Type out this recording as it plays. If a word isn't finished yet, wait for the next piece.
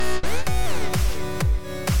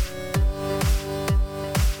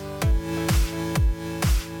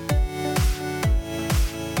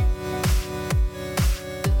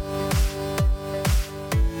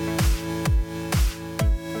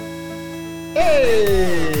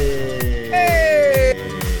Hey! Hey!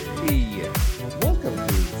 Welcome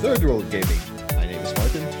to Third World Gaming. My name is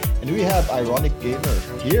Martin, and we have Ironic Gamer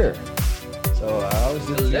here. So, how's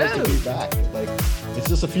it feel to be back? Like, it's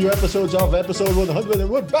just a few episodes of episode 100,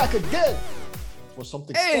 and we're back again for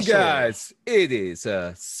something Hey special. guys, it is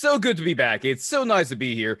so good to be back. It's so nice to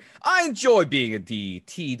be here. I enjoy being in the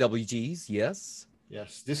TWGs, yes.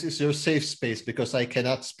 Yes, this is your safe space because I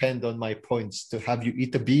cannot spend on my points to have you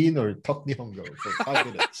eat a bean or talk Nihongo for 5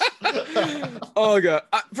 minutes. Oh god.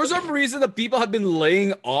 For some reason, the people have been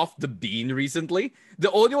laying off the bean recently. The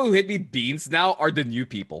only one who hit me beans now are the new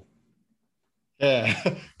people. Yeah,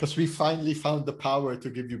 because we finally found the power to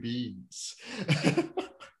give you beans.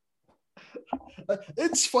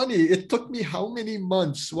 It's funny. It took me how many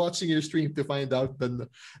months watching your stream to find out that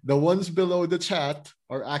the ones below the chat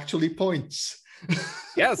are actually points.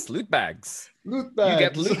 Yes, loot bags. Loot bags. You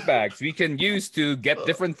get loot bags we can use to get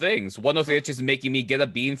different things. One of which is making me get a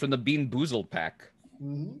bean from the Bean Boozled pack.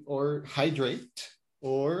 Or hydrate.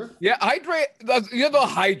 Or yeah, hydrate. You know,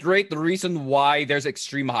 hydrate. The reason why there's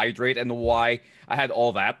extreme hydrate and why I had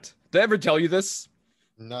all that. Did I ever tell you this?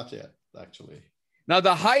 Not yet, actually. Now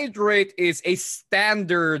the hydrate is a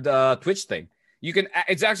standard Twitch thing. You can.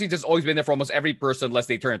 It's actually just always been there for almost every person unless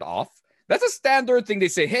they turn it off. That's a standard thing. They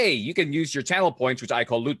say, hey, you can use your channel points, which I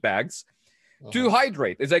call loot bags, to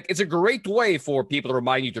hydrate. It's a great way for people to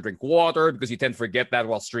remind you to drink water because you tend to forget that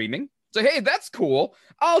while streaming. So, hey, that's cool.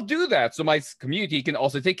 I'll do that so my community can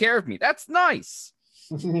also take care of me. That's nice.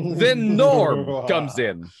 Then Norm comes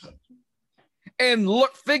in and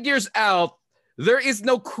figures out there is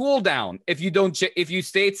no cooldown if you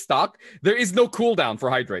stay stock. There is no cooldown for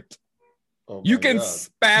hydrate. You can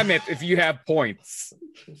spam it if you have points.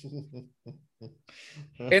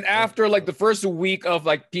 And after like the first week of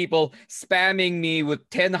like people spamming me with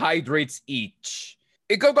 10 hydrates each,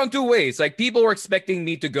 it goes on two ways. Like people were expecting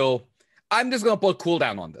me to go, I'm just going to put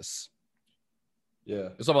cooldown on this. Yeah.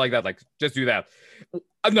 Something like that. Like just do that.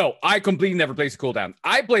 No, I completely never place a cooldown.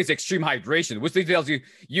 I place extreme hydration, which tells you,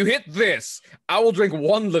 you hit this, I will drink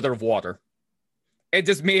 1 liter of water. It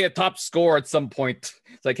just made a top score at some point.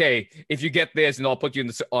 It's like, hey, if you get this, and I'll put you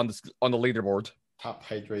on the leaderboard. Top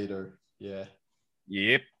hydrator, yeah.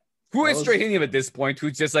 Yep. Who is Strahinium at this point?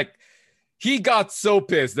 Who's just like, he got so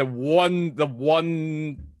pissed the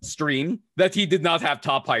one stream that he did not have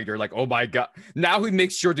top hydrator. Like, oh my god! Now he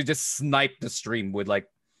makes sure to just snipe the stream with like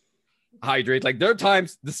hydrate. Like there are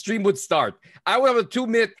times the stream would start. I would have a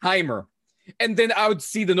 2-minute timer, and then I would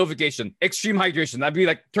see the notification, extreme hydration. I'd be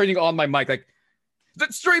like turning on my mic, like. The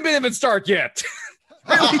stream didn't even start yet.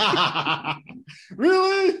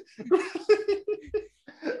 Really?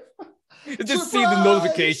 Just see the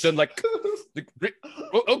notification, like,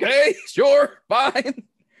 okay, sure, fine.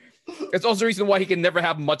 It's also the reason why he can never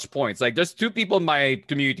have much points. Like, there's 2 people in my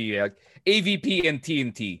community, like AVP and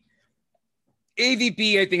TNT.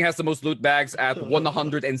 AVP, I think, has the most loot bags at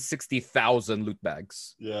 160,000 loot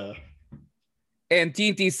bags. Yeah. And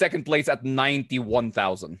TNT second place at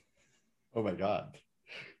 91,000. Oh my god.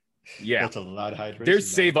 Yeah. That's a lot of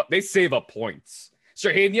hydration. They save up points.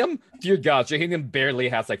 Strahinium, dear god, Strahinium barely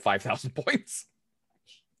has like 5,000 points.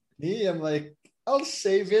 Me, I'm like, I'll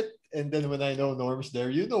save it, and then when I know Norm's there,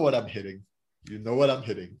 you know what I'm hitting. You know what I'm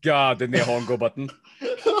hitting. God, the Nihongo button.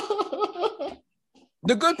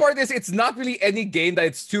 The good part is it's not really any game that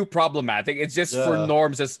it's too problematic. It's just for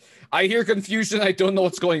Norms. As I hear confusion, I don't know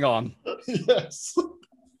what's going on. Yes.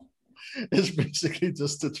 It's basically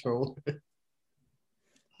just a troll.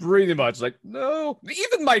 Pretty much. Like, no.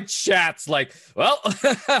 Even my chat's like, well,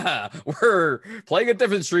 we're playing a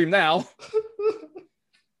different stream now.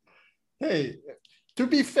 Hey, to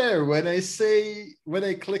be fair, when I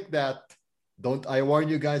click that, don't I warn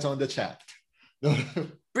you guys on the chat?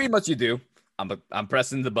 Pretty much you do. I'm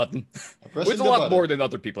pressing the button. Which a lot more than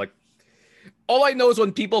other people. Like, all I know is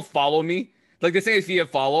when people follow me, like they say if you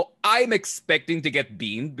follow, I'm expecting to get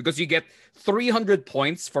beamed because you get 300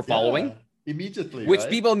 points for following. Immediately, which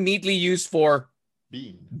people immediately use for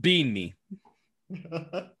bean me.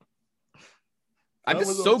 I'm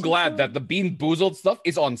just so glad that the Bean Boozled stuff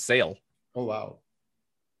is on sale. Oh, wow.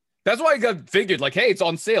 That's why I got figured, like, hey, it's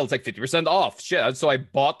on sale. It's like 50% off. Shit. So I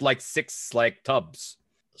bought like 6 like tubs.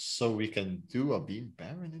 So we can do a Bean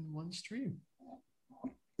Baron in one stream.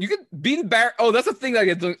 You can Bean Baron. Oh, that's the thing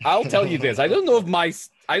that I'll tell you this. I don't know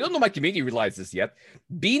my community realizes this yet.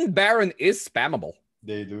 Bean Baron is spammable.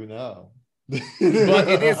 They do now. But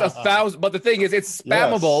it is 1,000. But the thing is, it's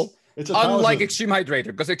spammable. Yes, it's unlike Extreme Hydrator,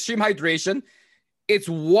 because Extreme Hydration, it's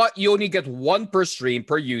what you only get 1 per stream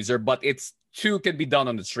per user, but it's 2 can be done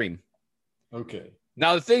on the stream. Okay.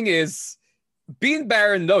 Now the thing is, Bean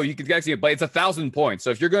Baron, no, you can actually, but it's 1,000 points. So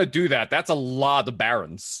if you're gonna do that, that's a lot of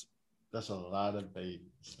Barons. That's a lot of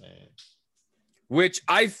baits, man. Which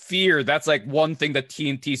I fear that's like one thing that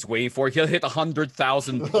TNT's waiting for. He'll hit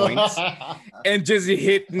 100,000 points and just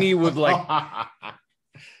hit me with like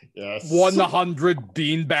yes. 100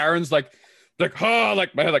 Bean Barons, like my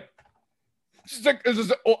head, like.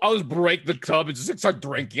 I'll just break the tub and just start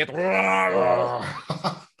drinking it.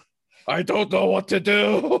 I don't know what to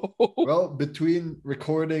do. Well, between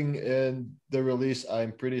recording and the release,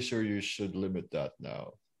 I'm pretty sure you should limit that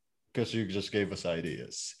now because you just gave us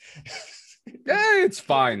ideas. Yeah, it's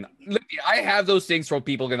fine. Look, I have those things so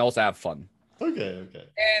people can also have fun. Okay.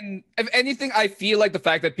 And if anything, I feel like the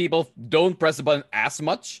fact that people don't press the button as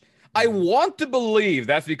much, I want to believe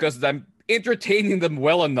that's because I'm entertaining them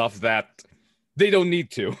well enough that they don't need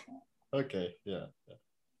to. Okay, yeah.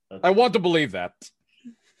 I want to believe that.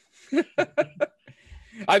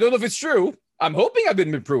 I don't know if it's true. I'm hoping I've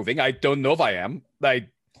been improving. I don't know if I am. I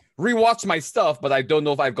rewatched my stuff, but I don't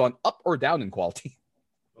know if I've gone up or down in quality.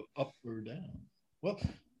 Up or down? Well,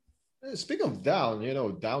 speaking of down,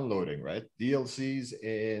 downloading, right? DLCs,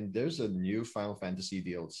 and there's a new Final Fantasy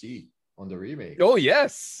DLC on the remake. Oh,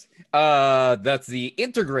 yes. That's the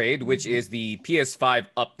Intergrade, which is the PS5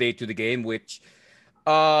 update to the game, which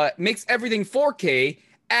makes everything 4K,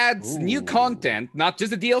 adds new content, not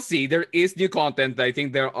just the DLC. There is new content. I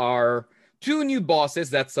think there are 2 new bosses.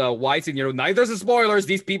 That's Wise and Nero. Neither the spoilers.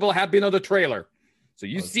 These people have been on the trailer. So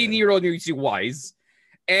you see Nero and you see Wise.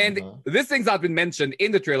 And this thing's not been mentioned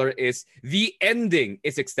in the trailer is the ending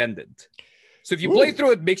is extended. So if you play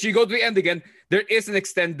through it, make sure you go to the end again. There is an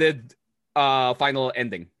extended final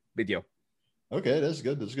ending video. Okay, that's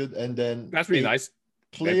good. And then that's really nice.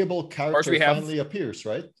 Playable character finally appears,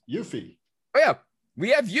 right? Yuffie. Oh yeah,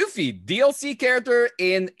 we have Yuffie, DLC character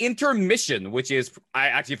in Intermission, which is I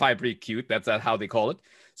actually find pretty cute. That's how they call it.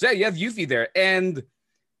 So yeah, you have Yuffie there, and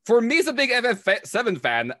for me as a big FF7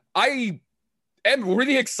 fan, I am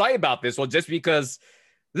really excited about this one just because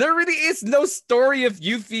there really is no story of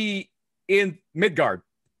Yuffie in Midgard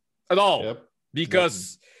at all. Yep.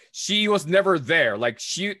 Because she was never there. Like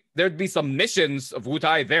there'd be some missions of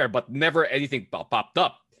Wutai there, but never anything popped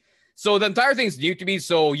up. So the entire thing's new to me.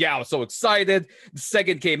 So yeah, I was so excited. The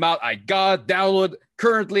second came out, I got download.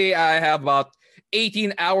 Currently, I have about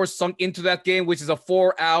 18 hours sunk into that game, which is a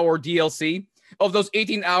 4-hour DLC. Of those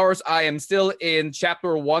 18 hours, I am still in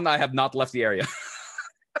chapter 1. I have not left the area.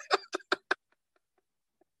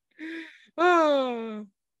 I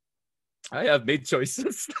have made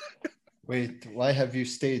choices. Wait, why have you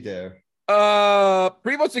stayed there?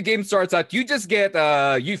 Pretty much the game starts out, you just get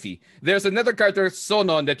Yuffie. There's another character,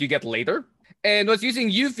 Sonon, that you get later. And was using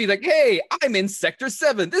Yuffie like, hey, I'm in Sector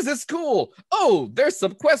 7. This is cool. Oh, there's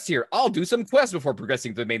some quests here. I'll do some quests before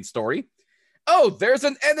progressing to the main story. Oh, there's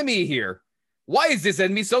an enemy here. Why is this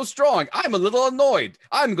enemy so strong? I'm a little annoyed.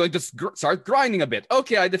 I'm going to start grinding a bit.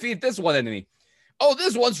 Okay, I defeated this one enemy. Oh,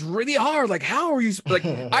 this one's really hard. Like, how are you? Like,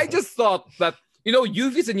 I just thought that,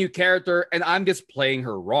 Yuffie's a new character and I'm just playing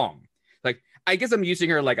her wrong. Like, I guess I'm using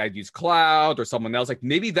her like I'd use Cloud or someone else. Like,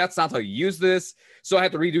 maybe that's not how you use this. So I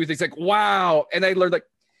had to redo things like, wow. And I learned, like,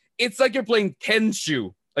 it's like you're playing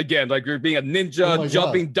Tenchu again. Like, you're being a ninja,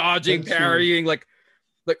 jumping, dodging, parrying. Like,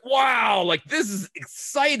 wow. Like, this is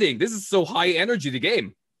exciting. This is so high energy, the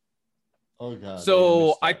game. Oh, God.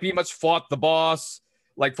 So I pretty much fought the boss.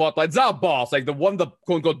 Like, it's not a boss. Like, the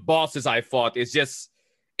quote-unquote bosses I fought is just...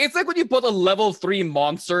 It's like when you put a level 3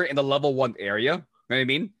 monster in the level 1 area. You know what I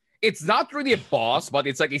mean? It's not really a boss, but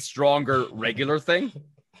it's like a stronger regular thing.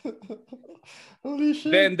 Holy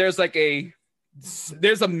shit. Then there's a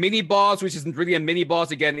mini boss, which isn't really a mini boss.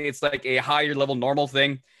 Again, it's like a higher level normal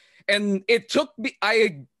thing. And it took me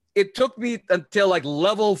until like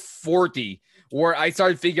level 40 where I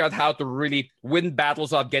started figuring out how to really win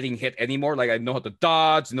battles without getting hit anymore. Like, I know how to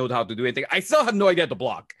dodge, know how to do anything. I still have no idea how to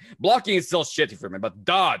block. Blocking is still shitty for me, but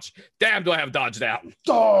dodge. Damn, do I have dodge down.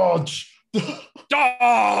 Dodge!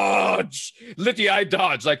 Dodge! Literally, I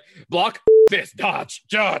dodge. Like, block, this, dodge,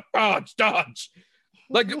 dodge.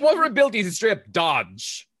 Like, one of her abilities is straight up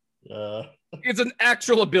dodge. It's an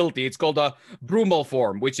actual ability. It's called a Brumal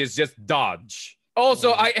form, which is just dodge.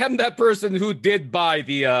 Also, I am that person who did buy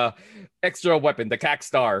the extra weapon, the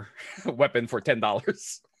Kakstar weapon for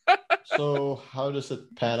 $10. So how does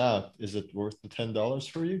it pan out? Is it worth the $10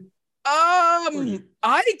 for you? I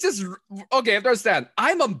have to understand.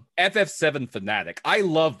 I'm a FF7 fanatic. I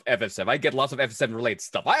love FF7. I get lots of FF7 related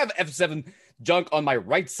stuff. I have FF7 junk on my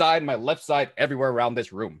right side, my left side, everywhere around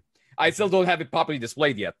this room. I still don't have it properly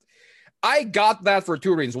displayed yet. I got that for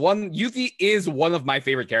two reasons. One, Yuffie is one of my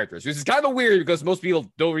favorite characters, which is kind of weird because most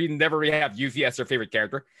people never really have Yuffie as their favorite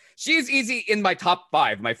character. She is easy in my top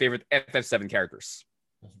 5, my favorite FF7 characters.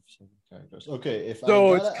 Okay, if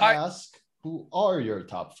so I gotta ask, who are your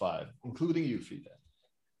top 5, including Yuffie then?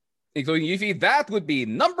 Including Yuffie, that would be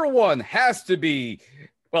number 1 has to be,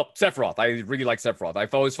 well, Sephiroth. I really like Sephiroth.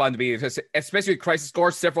 I've always found to be, especially with Crisis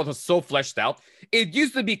Core, Sephiroth was so fleshed out. It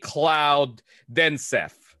used to be Cloud, then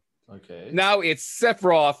Seph. Okay. Now it's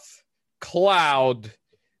Sephiroth, Cloud,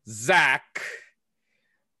 Zack,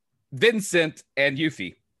 Vincent, and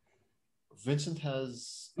Yuffie. Vincent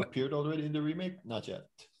has appeared already in the remake? Not yet.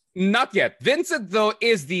 Not yet. Vincent, though,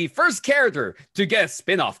 is the first character to get a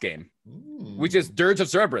spin-off game, which is Dirge of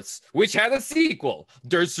Cerberus, which had a sequel,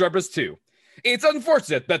 Dirge of Cerberus 2. It's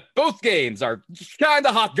unfortunate that both games are kind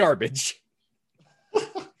of hot garbage.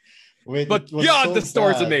 Wait, but God, the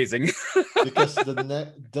story's amazing. Because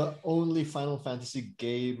the only Final Fantasy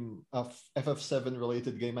game, FF7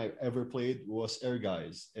 related game I ever played was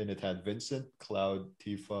Ehrgeiz, and it had Vincent, Cloud,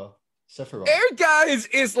 Tifa, Sephiroth. Ehrgeiz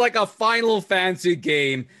is like a Final Fantasy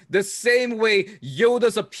game, the same way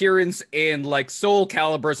Yoda's appearance in like Soul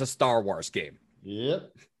Calibur is a Star Wars game.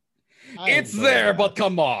 Yep. It's there, but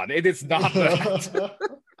come on, it is not that.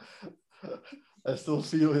 I still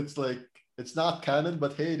feel it's like, it's not canon,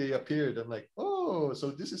 but hey, they appeared. I'm like, oh, so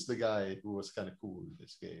this is the guy who was kind of cool in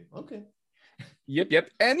this game. Okay. Yep.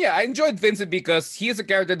 And yeah, I enjoyed Vincent because he is a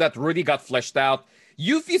character that really got fleshed out.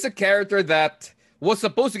 Yuffie is a character that was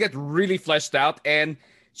supposed to get really fleshed out, and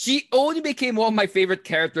she only became one of my favorite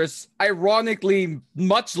characters, ironically,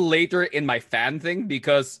 much later in my fan thing,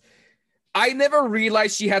 because I never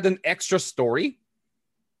realized she had an extra story,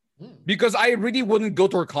 because I really wouldn't go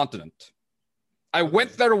to her continent. I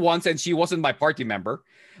went there once and she wasn't my party member.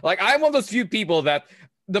 Like, I'm one of those few people that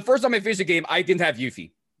the first time I finished the game, I didn't have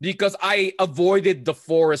Yuffie because I avoided the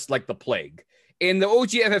forest like the plague. In the OG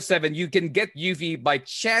FF7, you can get Yuffie by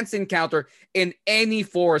chance encounter in any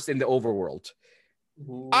forest in the overworld.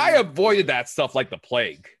 Ooh. I avoided that stuff like the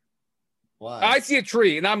plague. Why? I see a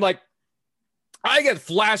tree and I'm like, I get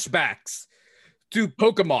flashbacks to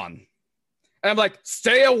Pokemon. And I'm like,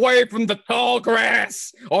 stay away from the tall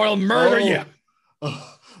grass or I'll murder you.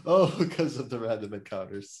 Oh, because of the random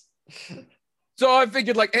encounters. So I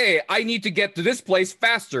figured like, hey, I need to get to this place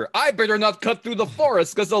faster. I better not cut through the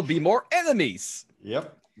forest because there'll be more enemies.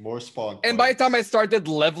 Yep, more spawn points. And by the time I started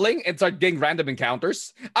leveling and started getting random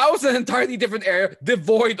encounters, I was in an entirely different area,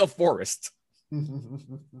 devoid of forest.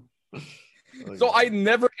 So I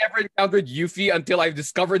never ever encountered Yuffie until I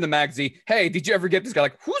discovered in the magazine, hey, did you ever get this guy?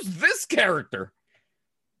 Like, who's this character?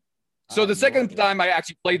 So the second time I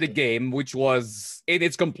actually played the game, which was in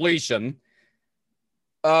its completion,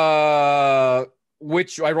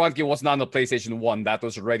 which ironically was not on the PlayStation 1, that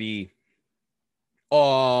was already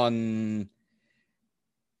on...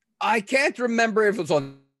 I can't remember if it was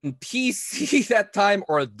on PC that time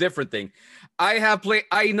or a different thing. I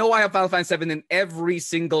know I have Final Fantasy 7 in every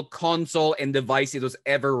single console and device it was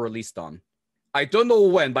ever released on. I don't know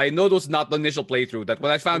when, but I know it was not the initial playthrough. That when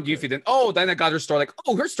I found Yuffie, then I got her story. Like,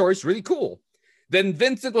 oh, her story's really cool. Then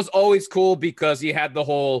Vincent was always cool because he had the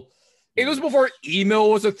whole. It was before emo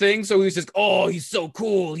was a thing, so he was just, oh, he's so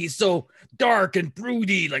cool. He's so dark and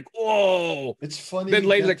broody. Like, whoa. It's funny. Then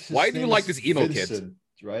later, like, why do you like this emo Vincent,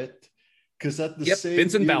 kid? Right? Because at the same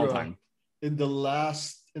Vincent era, Valentine. In the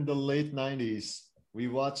late 90s, we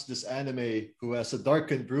watched this anime who has a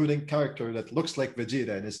dark and brooding character that looks like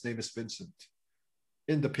Vegeta, and his name is Vincent.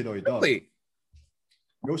 In the Pinoy dub. Really?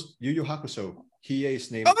 Ghost Yu Yu Hakusho.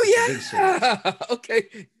 Hie's name is Vincent.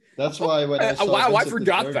 Okay. That's why when I saw wow, Vincent I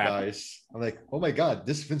forgot that. Guys, I'm like, oh my god,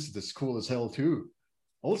 this Vincent is cool as hell too.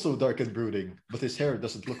 Also dark and brooding, but his hair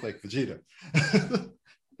doesn't look like Vegeta.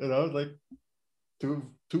 You know, like two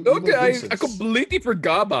okay, I completely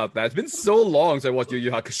forgot about that. It's been so long since I watched Yu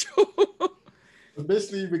Yu Hakusho.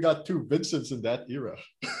 Basically, we got two Vincents in that era.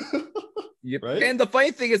 Yep. Right? And the funny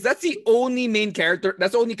thing is, that's the only main character.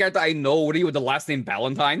 That's the only character I know really with the last name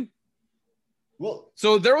Valentine. Well,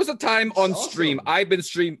 so there was a time on stream. I've been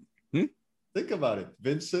stream. Think about it.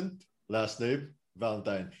 Vincent, last name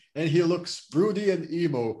Valentine, and he looks broody and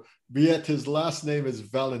emo. Yet his last name is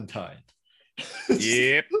Valentine.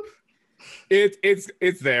 Yep.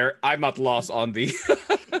 It's there. I'm not lost on the.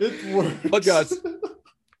 It works. But guys,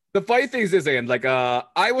 the funny thing is this again. Like,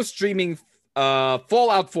 I was streaming.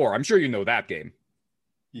 Fallout 4. I'm sure you know that game.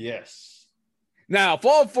 Yes. Now,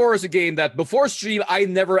 Fallout 4 is a game that before stream I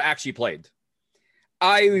never actually played.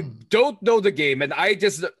 I don't know the game, and I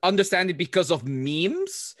just understand it because of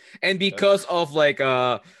memes and because of like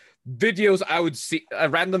videos I would see, a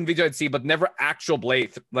random video I'd see, but never actual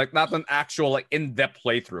like not an actual like in-depth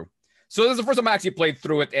playthrough. So this is the first time I actually played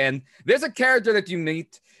through it, and there's a character that you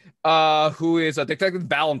meet, who is a Detective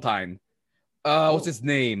Valentine. What's his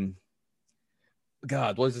name?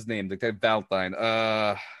 God, what is his name? Detective Valentine.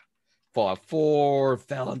 Fallout 4,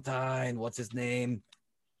 Valentine. What's his name?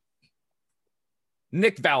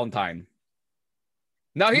 Nick Valentine.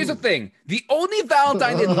 Now, here's the thing. The only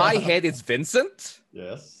Valentine in my head is Vincent.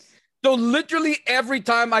 Yes. So literally every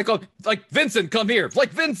time I go, like, Vincent, come here. Like,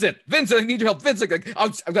 Vincent, I need your help. Vincent,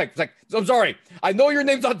 I'm sorry. I know your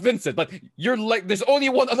name's not Vincent, but you're like, there's only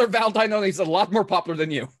one other Valentine and he's a lot more popular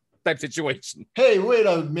than you type situation. Hey, wait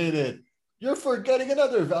a minute. You're forgetting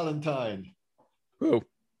another Valentine. Who?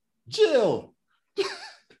 Jill.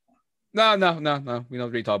 No. We don't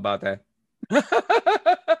really talk about that.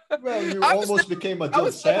 Well, you almost became a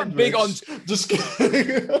Jill sandwich. Big on... Just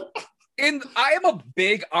kidding. I am a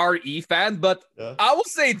big RE fan, but yeah. I will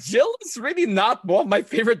say Jill is really not one of my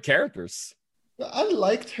favorite characters. I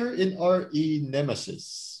liked her in RE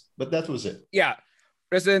Nemesis, but that was it. Yeah,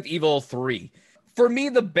 Resident Evil 3. For me,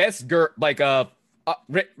 the best girl,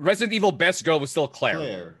 Resident Evil best girl was still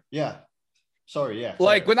Claire. Yeah. Sorry, yeah. Claire.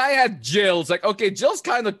 Like, when I had Jill, it's like, okay, Jill's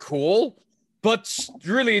kind of cool, but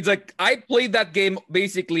really, it's like, I played that game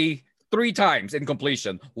basically 3 times in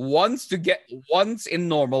completion. Once in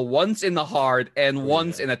normal, once in the hard, and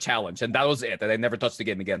once in a challenge. And that was it. And I never touched the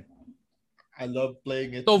game again. I love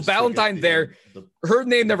playing it. So Valentine her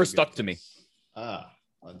name never stuck to me.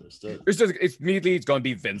 Understood. It's immediately it's going to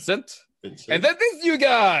be Vincent. And then this new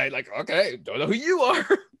guy. Like, okay, don't know who you are.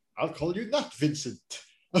 I'll call you not Vincent.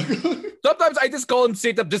 Sometimes I just call him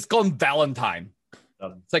Valentine.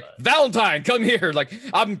 It's like, Valentine, come here. Like,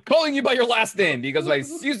 I'm calling you by your last name because if I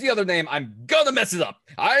use the other name, I'm gonna mess it up.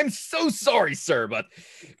 I'm so sorry, sir, but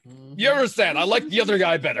you understand. I like the other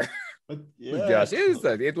guy better. Yes,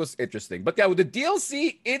 it was interesting. But yeah, with the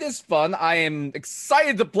DLC, it is fun. I am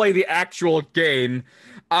excited to play the actual game.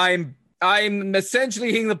 I'm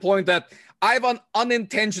essentially hitting the point that I've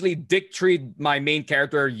unintentionally dick treated my main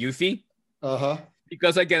character, Yuffie.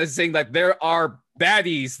 Because again, it's saying that there are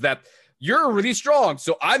baddies that you're really strong,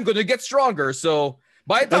 so I'm going to get stronger. So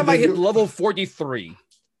by the time I hit level 43...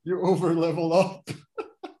 You're over level up.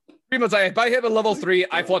 Pretty much, if I hit a level 3,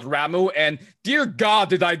 I fought Ramu, and dear God,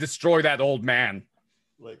 did I destroy that old man.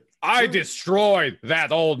 I destroyed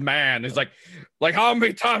that old man. It's like how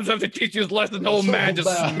many times I have to teach you this lesson? The old man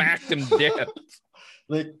just smacked him dead.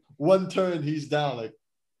 Like, one turn, he's down. Like,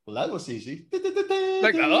 well, that was easy.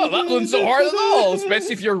 Like, oh, that wasn't so hard at all,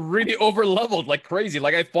 especially if you're really over leveled like crazy.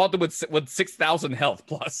 Like, I fought them with 6,000 health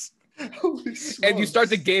plus. And you start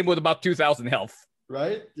the game with about 2,000 health.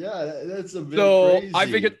 Right? Yeah, that's a bit crazy. I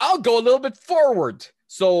figured I'll go a little bit forward.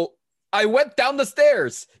 So I went down the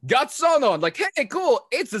stairs, got Sonon, like, hey, cool.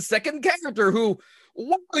 It's the second character who,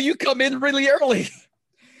 wow, you come in really early.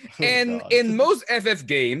 And in most FF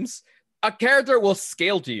games, a character will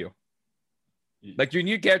scale to you. Like, your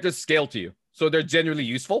new characters scale to you. So they're generally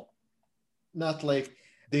useful. Not like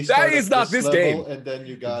they that is not this game. And then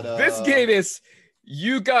you got this game is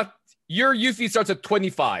your Yuffie starts at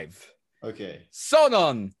 25. Okay.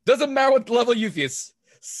 Sonon, doesn't matter what level Yuffie is,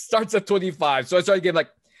 starts at 25. So I started getting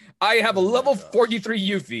like, I have a level 43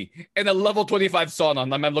 Yuffie and a level 25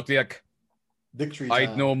 Sonon. I'm looking like, I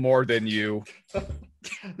know more than you.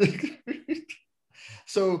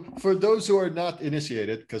 So for those who are not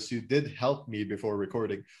initiated, because you did help me before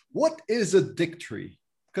recording, what is a dick tree?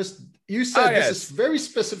 Because you said this is very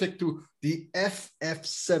specific to the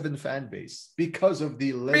FF7 fan base because of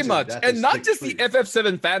the legend. Pretty much. And not just the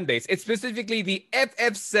FF7 fan base. It's specifically the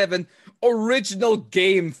FF7 original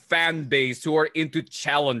game fan base who are into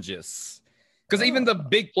challenges. Because even the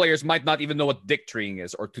big players might not even know what dick treeing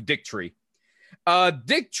is or to dick tree.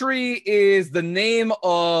 Dick tree is the name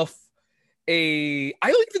of I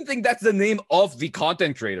don't even think that's the name of the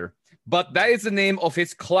content creator. But that is the name of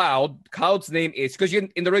his Cloud. Cloud's name is, because in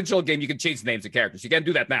the original game, you can change names of characters. You can't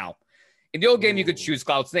do that now. In the old game, you could choose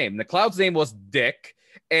Cloud's name. The Cloud's name was Dick,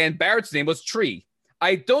 and Barrett's name was Tree.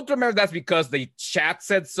 I don't remember that's because the chat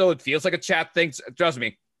said so. It feels like a chat thing. Trust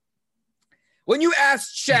me. When you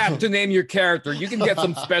ask chat to name your character, you can get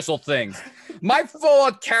some special things. My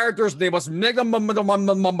Fallout character's name was Mega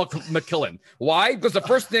McKillen. Why? Because the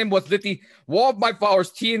first name was literally one of my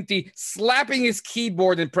followers, TNT, slapping his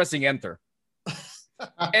keyboard and pressing enter.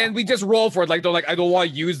 And we just roll for it. Like, I don't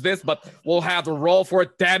want to use this, but we'll have to roll for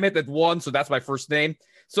it. Damn it, at one. So that's my first name.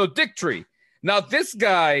 So Dick Tree. Now, this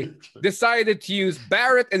guy decided to use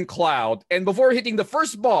Barrett and Cloud, and before hitting the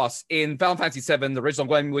first boss in Final Fantasy VII, the original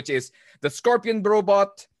game, which is the Scorpion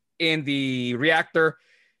robot in the reactor,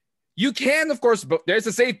 You can, of course, but there's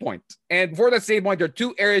a save point. And for that save point, there are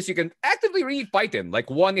two areas you can actively really fight in. Like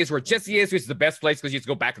one is where Jesse is, which is the best place because you just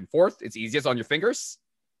go back and forth. It's easiest on your fingers.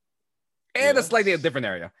 And a slightly different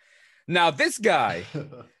area. Now, this guy,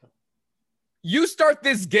 you start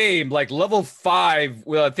this game like level 5.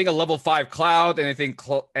 Well, I think a level 5 Cloud, and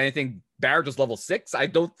anything Barrett was level 6. I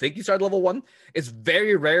don't think you start level 1. It's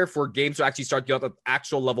very rare for games to actually start you at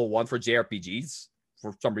actual level 1 for JRPGs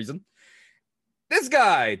for some reason. This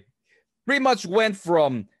guy pretty much went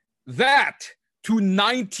from that to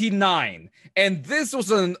 99. And this was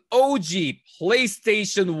an OG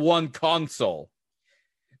PlayStation 1 console.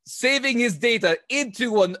 Saving his data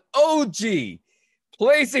into an OG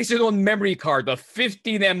PlayStation 1 memory card of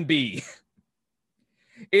 15 MB.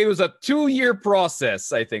 It was a 2-year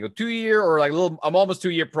process, I think. A 2-year or like almost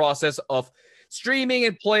 2-year process of streaming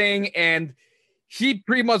and playing. And he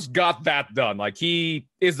pretty much got that done. Like, he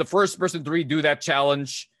is the first person to redo that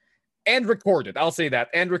challenge. And record it. I'll say that.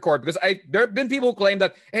 And record. Because there have been people who claim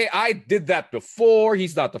that, hey, I did that before.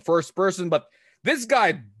 He's not the first person. But this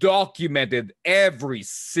guy documented every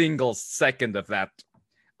single second of that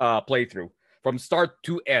playthrough from start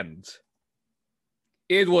to end.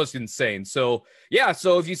 It was insane. So, yeah.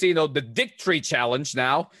 So if you see, the Dick Tree challenge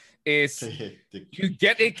now is you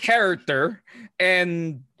get a character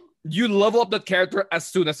and you level up that character as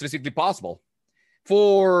soon as physically possible.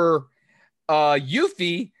 For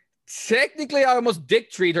Yuffie, technically, I almost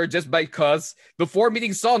Dick treat her just because before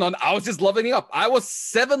meeting Sonon, I was just leveling up. I was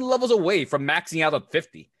 7 levels away from maxing out at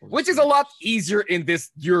 50, which is a lot easier in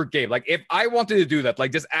this your game. Like, if I wanted to do that,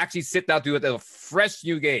 like just actually sit down, do it as a fresh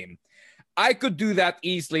new game, I could do that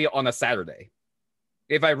easily on a Saturday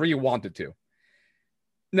if I really wanted to.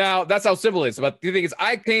 Now, that's how simple it is. But the thing is,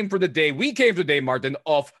 we came from the day, Martin,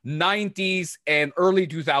 of 90s and early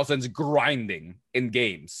 2000s grinding in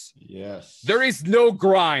games. Yes. There is no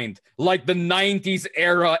grind like the 90s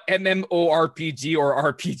era MMORPG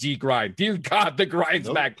or RPG grind. Dear God, the grinds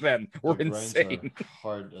back then were insane. Are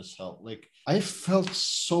hard as hell. Like, I felt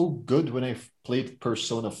so good when I played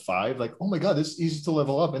Persona 5. Like, oh my God, it's easy to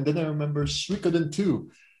level up. And then I remember Suikoden 2.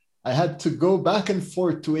 I had to go back and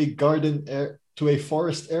forth to to a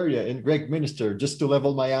forest area in Greg Minister just to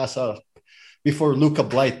level my ass up before Luca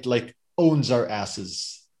Blight owns our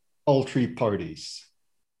asses, all 3 parties.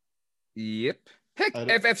 Yep. Heck,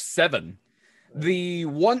 FF7, the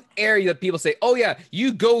one area that people say, oh yeah,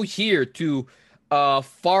 you go here to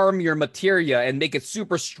farm your materia and make it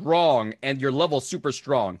super strong and your level super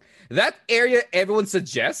strong. That area everyone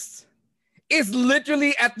suggests is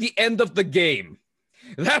literally at the end of the game.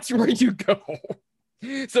 That's where you go.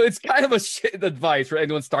 So it's kind of a shit advice for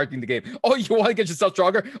anyone starting the game. Oh, you want to get yourself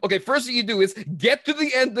stronger? Okay, first thing you do is get to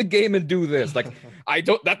the end of the game and do this. Like,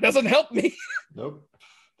 that doesn't help me. Nope,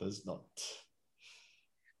 does not.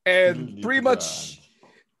 And pretty much,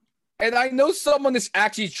 and I know someone is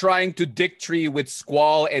actually trying to Dick Tree with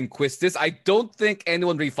Squall and Quistis. I don't think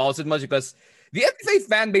anyone really follows it much because the FF8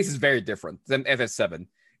 fan base is very different than FF7.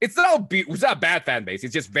 It's not a bad fan base.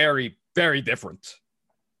 It's just very, very different.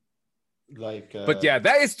 But yeah,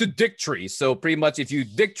 that is to Dick Tree. So pretty much if you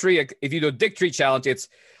do a Dick Tree challenge, it's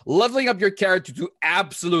leveling up your character to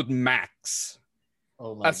absolute max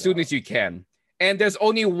as soon as you can. And there's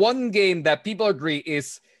only one game that people agree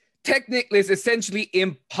is technically is essentially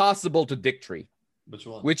impossible to Dick Tree. Which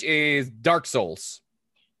one? Which is Dark Souls.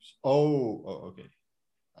 Oh, okay.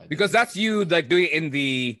 Because that's you doing it in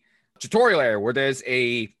the tutorial area where there's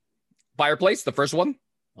a fireplace, the first one.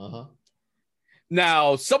 Uh-huh.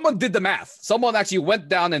 Now, someone did the math. Someone actually went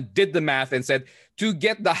down and did the math and said to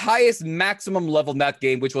get the highest maximum level in that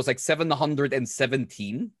game, which was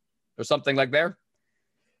 717 or something like there,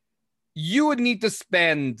 you would need to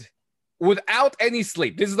spend, without any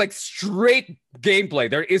sleep, this is straight gameplay.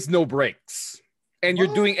 There is no breaks. And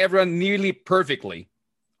you're doing everyone nearly perfectly.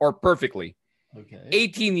 Okay.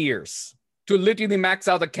 18 years to literally max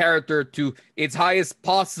out a character to its highest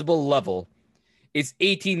possible level. Is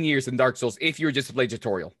 18 years in Dark Souls if you're just to play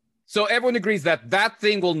tutorial. So everyone agrees that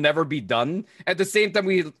thing will never be done. At the same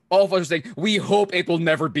time, all of us are saying, we hope it will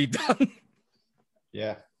never be done.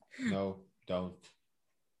 Yeah. No, don't.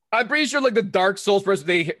 I'm pretty sure the Dark Souls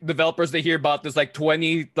developers, they hear about this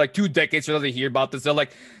 2 decades ago, they hear about this. They're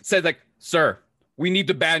said sir, we need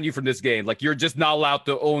to ban you from this game. You're just not allowed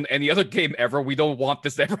to own any other game ever. We don't want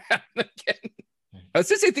this to ever happen again. I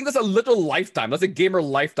think that's a literal lifetime. That's a gamer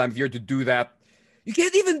lifetime if you're to do that. You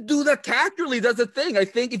can't even do that casually. That's the thing. I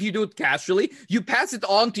think if you do it casually, you pass it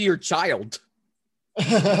on to your child.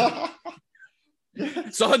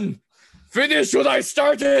 Son, finish what I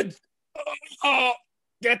started.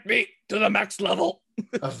 Get me to the max level.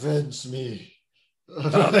 Avenge me.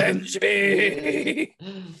 Avenge me.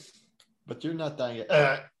 But you're not dying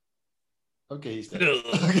yet. Okay, he's dead. Ugh.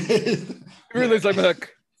 Okay. Really, it's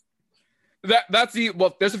like that's the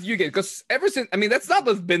well. There's a few games because ever since that's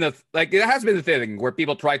not been a like it has been a thing where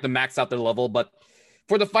people try to max out their level, but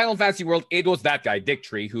for the Final Fantasy world, it was that guy Dick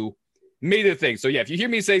Tree who made it a thing. So yeah, if you hear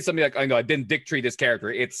me say something like I know I didn't Dick Tree this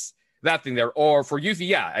character, it's that thing there. Or for Yuffie,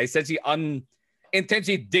 yeah, I essentially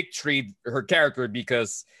unintentionally Dick Treed her character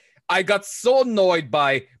because I got so annoyed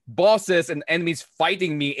by bosses and enemies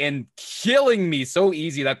fighting me and killing me so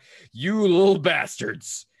easy that you little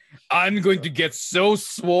bastards, I'm going to get so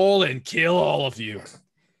swole and kill all of you.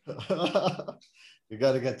 You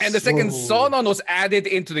gotta get. And the second Sonon was added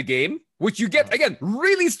into the game, which you get again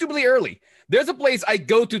really stupidly early. There's a place I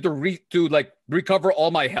go to recover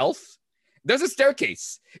all my health. There's a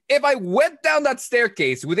staircase. If I went down that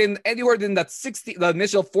staircase within anywhere in that the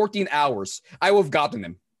initial 14 hours, I would have gotten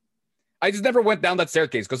him. I just never went down that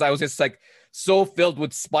staircase because I was just like so filled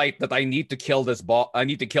with spite that I need to kill this boss. I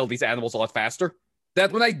need to kill these animals a lot faster.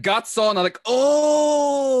 That when I got Son, I'm like,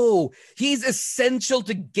 oh, he's essential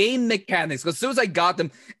to game mechanics. Because as soon as I got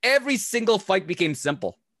him, every single fight became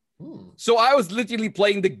simple. So I was literally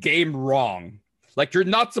playing the game wrong. Like, you're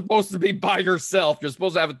not supposed to be by yourself. You're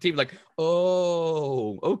supposed to have a team like,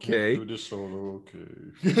 oh, okay. Do this solo,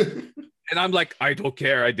 okay. And I'm like, I don't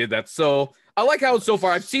care. I did that. So I like how so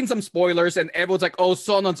far I've seen some spoilers and everyone's like, oh,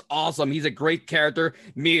 Sonon's awesome. He's a great character.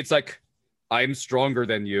 Me, it's like, I'm stronger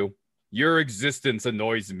than you. Your existence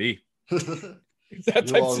annoys me. It's that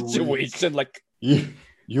type of situation. Like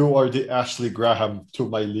you are the Ashley Graham to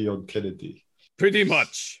my Leon Kennedy. Pretty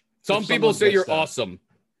much. Some people say you're awesome.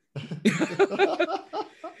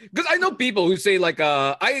 Because I know people who say like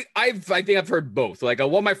I think I've heard both. Like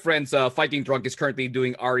one of my friends, Fighting Drunk, is currently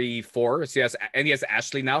doing RE4. He has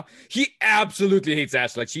Ashley now. He absolutely hates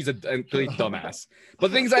Ashley. Like she's a complete dumbass. But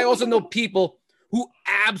the thing is, I also know people who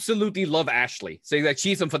absolutely love Ashley, saying that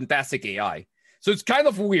she's some fantastic AI. So it's kind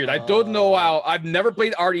of weird. I don't know how. I've never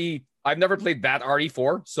played RE. I've never played that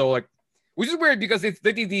RE4. So like, which is weird because it's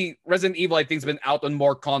the Resident Evil I think has been out on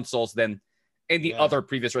more consoles than any other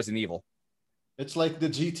previous Resident Evil. It's like the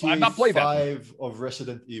GTA 5 of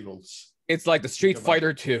Resident Evils. It's like the Street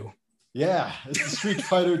Fighter 2. Yeah, it's the Street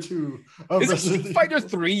Fighter 2 of Is Resident Street Fighter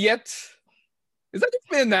 3 yet? Is that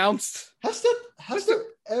been announced? Has there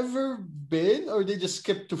ever been, or they just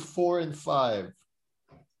skipped to 4 and 5?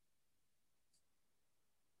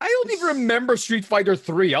 I don't even remember Street Fighter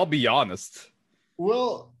 3, I'll be honest.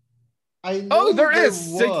 Well, I know there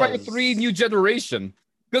is Street Fighter 3 New Generation.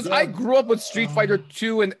 Because I grew up with Street Fighter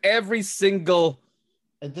 2 and every single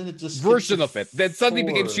version of it. Then suddenly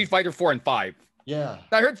became Street Fighter 4 and 5. Yeah.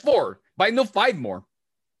 I heard 4, but I know 5 more.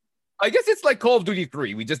 I guess it's like Call of Duty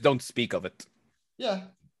 3. We just don't speak of it. Yeah.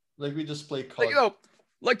 Like we just play COD. Like,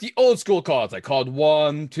 like the old school CODs. Like COD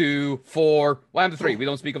 1, 2, 4, 1 to 3. We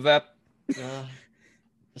don't speak of that. Yeah.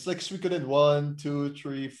 It's like Suikoden 1, 2,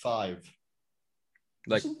 3, 5.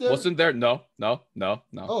 Like, wasn't there? No.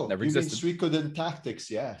 Oh, never you existed. mean Suikoden Tactics,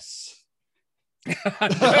 yes.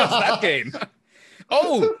 That's that game.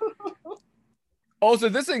 Oh. Also,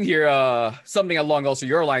 this thing here, something along also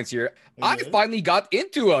your lines here. I finally got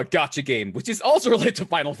into a gacha game, which is also related to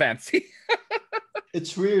Final Fantasy.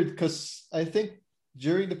 It's weird because I think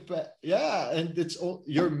during and it's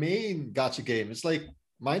your main gacha game. It's like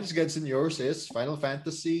mine's Genshin, yours is Final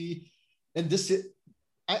Fantasy, and this is.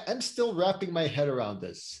 I'm still wrapping my head around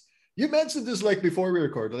this. You mentioned this like before we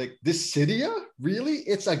recorded, like Dissidia? Really?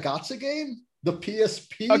 It's a gacha game? The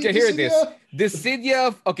PSP? Okay, here it is.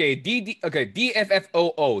 Dissidia,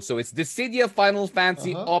 DFFOO. So it's Dissidia Final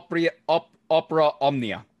Fantasy Opera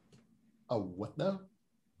Omnia. Oh, what now?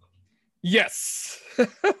 Yes.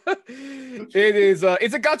 It is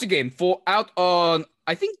it's a gacha game out on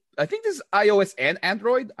I think this is iOS and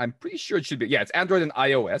Android. I'm pretty sure it should be. Yeah, it's Android and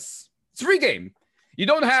iOS. It's a free game. You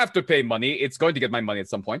don't have to pay money. It's going to get my money at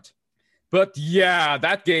some point. But yeah,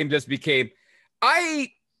 that game just became... I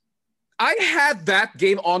had that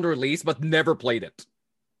game on release, but never played it.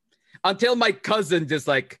 Until my cousin just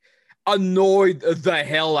like annoyed the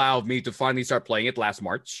hell out of me to finally start playing it last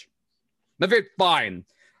March. I figured, fine.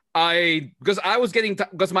 Because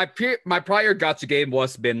my prior gacha game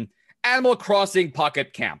was been Animal Crossing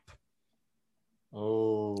Pocket Camp.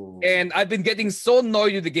 Oh. And I've been getting so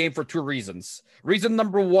annoyed with the game for 2 reasons. Reason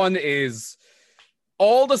number 1 is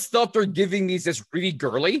all the stuff they're giving me is just really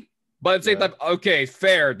girly. But at the same time, okay,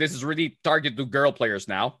 fair. This is really targeted to girl players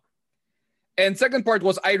now. And second part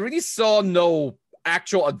was I really saw no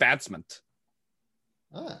actual advancement.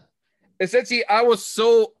 Essentially, I was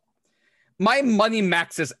so... my money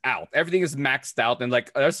maxes out. Everything is maxed out, and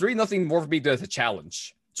like there's really nothing more for me to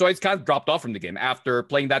challenge. So it's kind of dropped off from the game after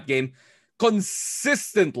playing that game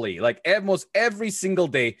consistently, like almost every single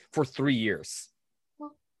day for 3 years.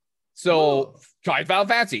 So try Final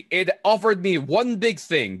Fantasy. It offered me one big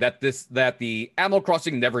thing that the Animal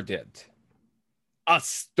Crossing never did: a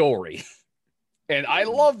story. And I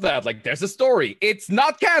love that. Like, there's a story. It's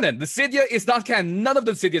not canon. The Cydia is not canon. None of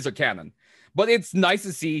the Cydias are canon. But it's nice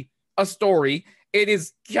to see a story. It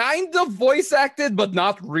is kind of voice acted, but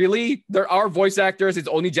not really. There are voice actors. It's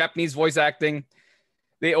only Japanese voice acting.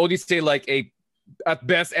 They only say like at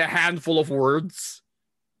best a handful of words.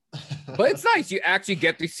 But it's nice. You actually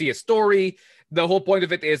get to see a story. The whole point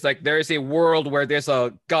of it is like there is a world where there's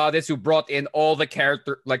a goddess who brought in all the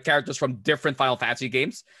characters from different Final Fantasy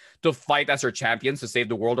games to fight as her champions to save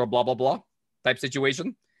the world or blah blah blah type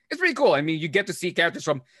situation. It's pretty cool. I mean, you get to see characters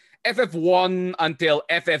from FF1 until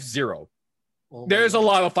FF0. Oh, there's a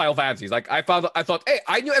lot of Final Fantasies. Like I thought, hey,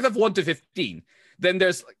 I knew FF1 to 15. Then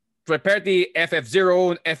there's apparently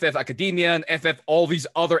FF0 and FF Academia and FF all these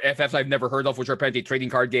other FFs I've never heard of, which are apparently trading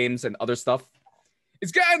card games and other stuff.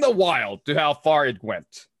 It's kind of wild to how far it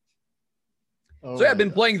went. Oh, so yeah, I've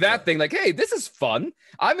been playing that thing like, hey, this is fun.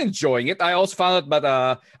 I'm enjoying it. I also found out, but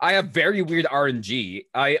I have very weird RNG.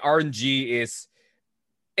 RNG is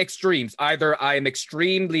extremes. Either I'm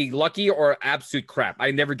extremely lucky or absolute crap. I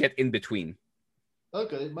never get in between.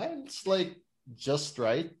 Okay, mine's like just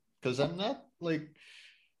right because I'm not like,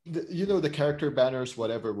 the character banners,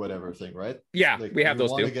 whatever thing, right? Yeah, like, we have those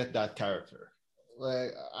too. Want to get that character.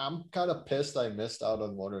 Like, I'm kind of pissed I missed out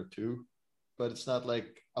on one or two, but it's not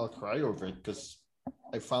like I'll cry over it because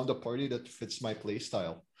I found a party that fits my play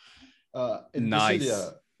style. In nice.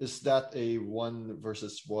 Dissidia, is that a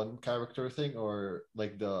 1-versus-1 character thing or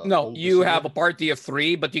like the? No, you have a party of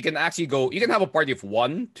 3, but you can actually go. You can have a party of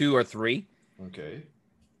 1, 2, or 3. Okay.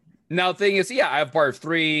 Now, the thing is, yeah, I have part of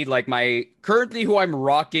 3. Like currently who I'm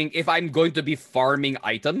rocking, if I'm going to be farming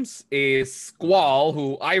items, is Squall,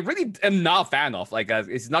 who I really am not a fan of. Like,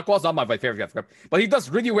 Squall's not my favorite character, but he does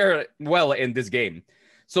really well in this game.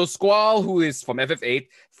 So Squall, who is from FF8,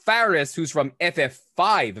 Faris, who's from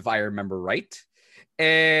FF5, if I remember right,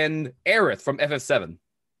 and Aerith from FF7.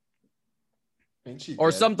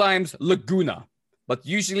 Or sometimes Laguna. But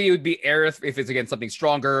usually it would be Aerith if it's against something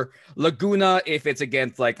stronger. Laguna if it's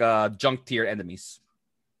against like junk tier enemies.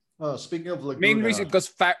 Oh, speaking of Laguna. Main reason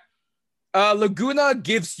because Laguna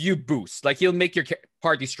gives you boost. Like he'll make your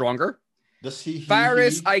party stronger. Does he?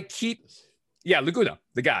 Faris, Yeah, Laguna,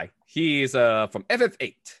 the guy. He is from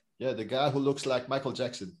FF8. Yeah, the guy who looks like Michael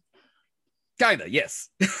Jackson. Kinda, yes.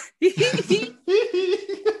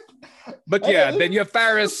 But yeah, then you have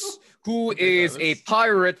Faris, who is a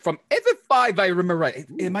pirate from FF5, I remember right.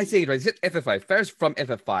 Am I saying it right? Is it FF5? Faris from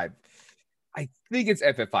FF5. I think it's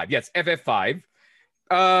FF5. Yes, FF5.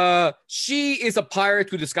 She is a pirate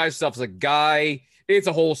who disguises herself as a guy. It's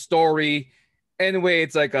a whole story. Anyway,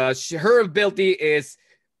 it's like her ability is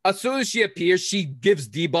as soon as she appears, she gives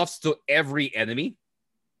debuffs to every enemy.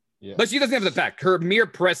 Yeah. But she doesn't have an attack. Her mere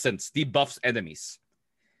presence debuffs enemies.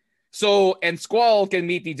 So, and Squall can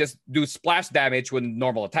immediately just do splash damage when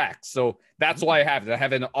normal attacks. So that's why I have it. I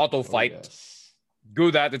have an auto fight. Yes. Do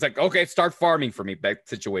that. It's like, okay, start farming for me, that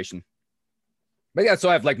situation. But yeah, so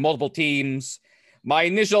I have like multiple teams. My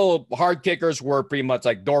initial hard kickers were pretty much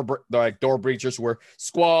like door breachers were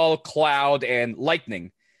Squall, Cloud, and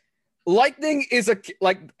Lightning. Lightning is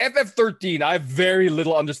like FF13. I have very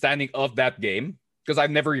little understanding of that game because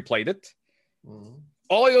I've never replayed it. Mm-hmm.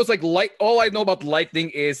 All I know is all I know about Lightning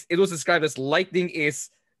is it was described as Lightning is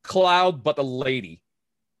Cloud but a lady.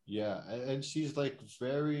 Yeah, and she's like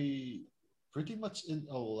pretty much in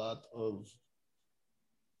a lot of.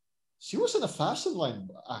 She was in a fashion line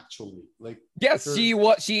actually. Like yes, she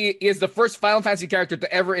was. She is the first Final Fantasy character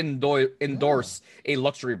to ever endorse a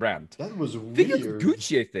luxury brand. That was weird. I think it's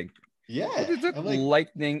Gucci, I think. Yeah, what is it? Like,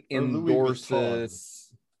 Lightning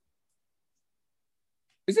endorses.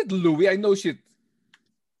 Is it Louis? I know she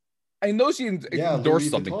endorsed Louis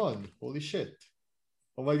something. Vuitton. Holy shit.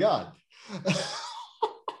 Oh my god.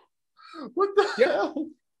 What the hell?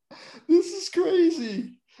 This is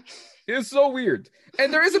crazy. It's so weird.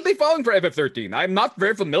 And there is a big following for FF13. I'm not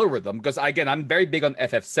very familiar with them because, again, I'm very big on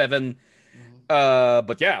FF7.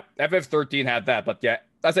 But yeah, FF13 had that. But yeah,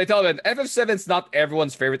 as I tell them, FF7 is not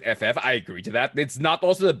everyone's favorite FF. I agree to that. It's not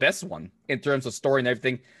also the best one in terms of story and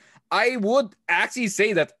everything. I would actually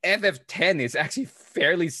say that FF10 is actually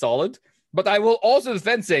fairly solid, but I will also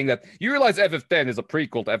defend saying that you realize FF10 is a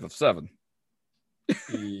prequel to FF7.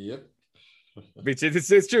 Yep. Which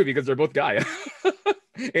is true because they're both Gaia.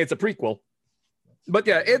 It's a prequel. But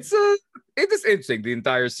yeah, it's It is interesting, the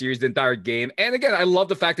entire series, the entire game. And again, I love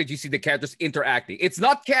the fact that you see the characters interacting. It's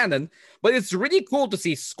not canon, but it's really cool to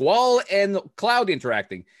see Squall and Cloud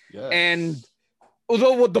interacting. Yes. And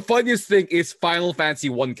although what the funniest thing is Final Fantasy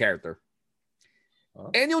 1 character.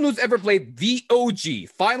 Huh? Anyone who's ever played the OG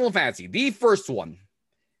Final Fantasy, the first one,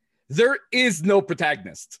 there is no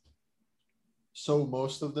protagonist. So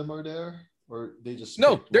most of them are there? Or they just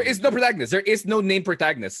No, there is no protagonist. There is no named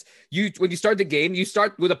protagonist. When you start the game, you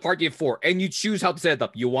start with a party of 4 and you choose how to set it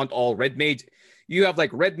up. You want all red mage. You have like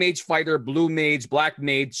red mage fighter, blue mage, black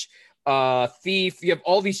mage, thief. You have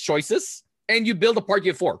all these choices and you build a party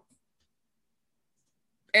of 4.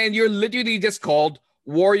 And you're literally just called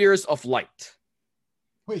Warriors of Light.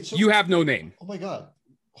 Wait, so you have no name. Oh my god.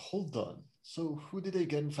 Hold on. So who did they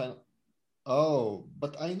get in Final? Oh,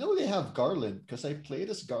 but I know they have Garland because I played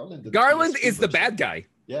as Garland. Garland is the bad guy.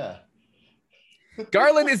 Yeah.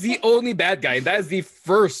 Garland is the only bad guy, and that is the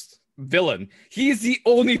first villain. He's the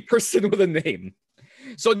only person with a name.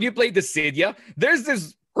 So when you play Dissidia, there's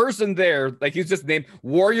this person there, like he's just named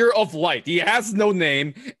Warrior of Light. He has no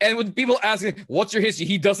name. And when people ask him, what's your history?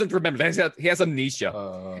 He doesn't remember. He has amnesia.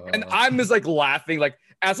 And I'm just like laughing, like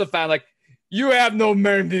as a fan, like, you have no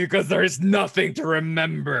memory because there is nothing to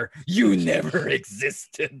remember. You never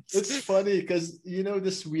existed. It's funny because you know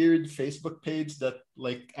this weird Facebook page that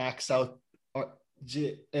like acts out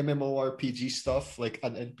MMORPG stuff like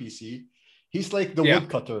an NPC. He's like the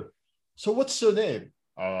woodcutter. So what's your name?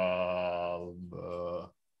 I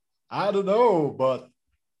don't know, but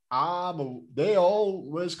they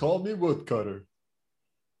always call me woodcutter.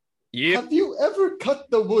 Yep. Have you ever cut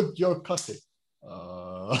the wood you're cutting?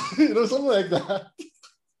 Something like that.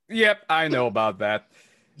 Yep, I know about that.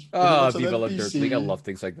 Oh, Viva La Dirt League. I love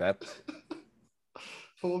things like that.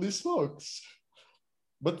 Holy smokes.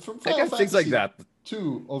 But from Final Fantasy things like that.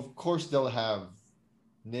 2, of course, they'll have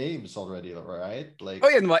names already, right? Like, oh,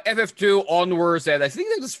 yeah, no, FF2 onwards, and I think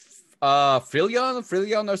it was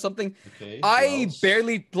Phrygion or something. Okay, I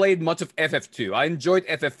barely played much of FF2. I enjoyed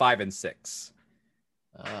FF5 and 6.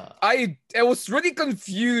 I was really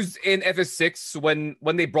confused in FF6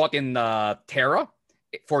 when they brought in Terra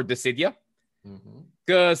for Dissidia.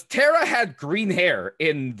 Because Terra had green hair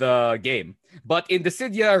in the game, but in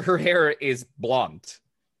Dissidia, her hair is blonde.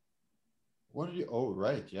 What are you? Oh,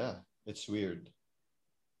 right. Yeah. It's weird.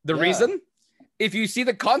 The reason? If you see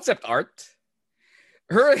the concept art,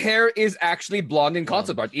 her hair is actually blonde in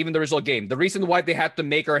concept art, even the original game. The reason why they had to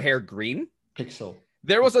make her hair green. Pixel.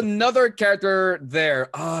 There was another character there.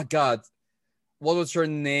 Oh, God. What was her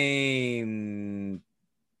name?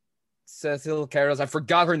 Cecil Carlos. I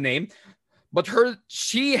forgot her name. But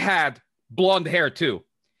she had blonde hair too.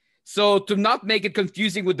 So to not make it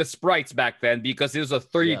confusing with the sprites back then, because it was a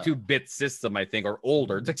 32-bit system, I think, or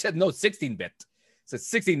older. They said, no, 16-bit. It's a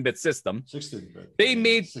 16-bit system. 16-bit.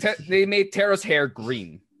 They made Terra's hair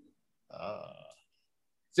green.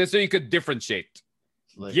 So you could differentiate.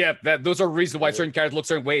 Like, those are reasons why certain characters look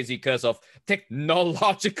certain ways because of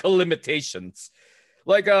technological limitations.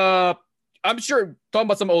 Like, I'm sure, talking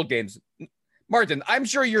about some old games, Martin, I'm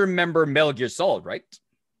sure you remember Metal Gear Solid, right?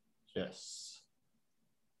 Yes.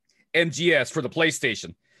 MGS for the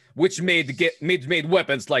PlayStation, which made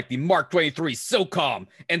weapons like the Mark 23 SOCOM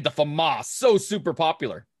and the FAMAS so super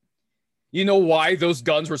popular. You know why those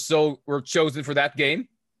guns were chosen for that game?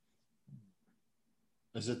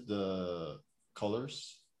 Is it the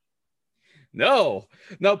colors? No,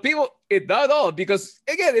 people, not at all, because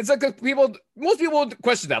again, it's like most people would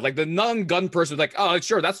question that, like the non-gun person, like, oh,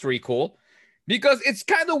 sure, that's pretty cool, because it's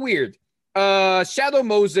kind of weird. Shadow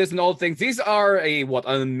Moses and all things, these are the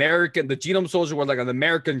Genome Soldiers were like an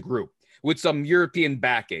American group with some European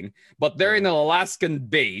backing, but they're in an Alaskan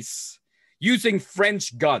base using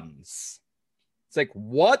French guns. It's like,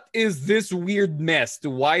 what is this weird mess?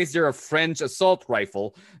 Why is there a French assault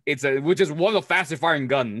rifle? Which is one of the fastest firing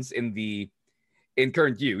guns in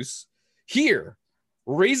current use. Here,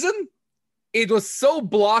 reason? It was so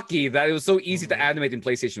blocky that it was so easy to animate in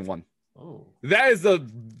PlayStation 1. Oh. That is the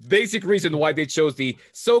basic reason why they chose the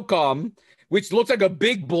SOCOM, which looks like a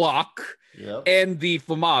big block, and the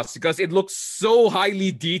FAMAS, because it looks so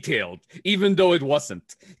highly detailed, even though it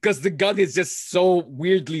wasn't. Because the gun is just so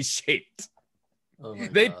weirdly shaped. Oh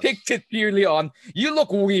they picked it purely on, you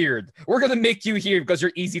look weird. We're going to make you here because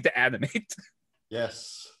you're easy to animate.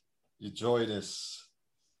 Yes. You join us.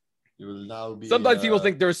 You will now be... Sometimes people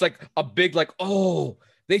think there's like a big, like, oh,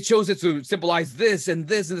 they chose it to symbolize this and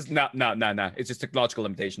this and this. No. It's just technological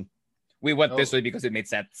limitation. We went this way because it made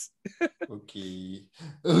sense. Okay.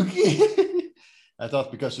 I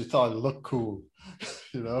thought because you thought it looked cool.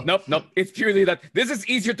 Nope. It's purely that this is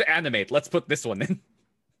easier to animate. Let's put this one in.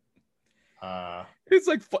 It's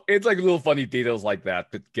like little funny details like that.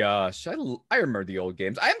 But gosh, I remember the old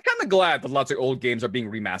games. I'm kind of glad that lots of old games are being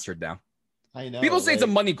remastered now. I know. People say it's a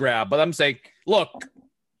money grab, but I'm saying, look,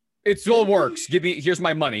 it still works. Here's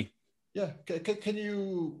my money. Yeah, can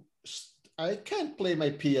you? I can't play my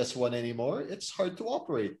PS1 anymore. It's hard to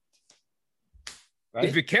operate. Right?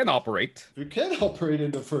 If you can operate. If you can operate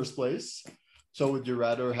in the first place. So would you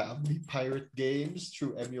rather have me pirate games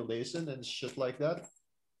through emulation and shit like that?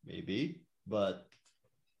 Maybe, but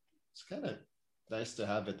it's kind of nice to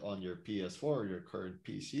have it on your PS4 or your current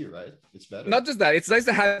PC, right? It's better. Not just that, it's nice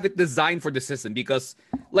to have it designed for the system because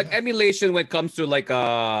like emulation when it comes to like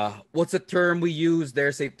what's the term we use?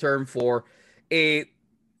 There's a term for like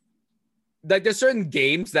there's certain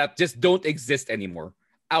games that just don't exist anymore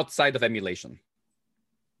outside of emulation.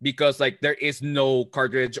 Because like there is no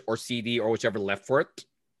cartridge or CD or whichever left for it.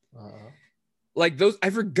 Like those, I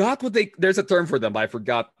forgot what there's a term for them, but I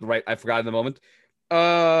forgot in the moment.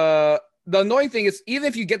 The annoying thing is even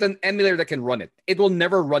if you get an emulator that can run it, it will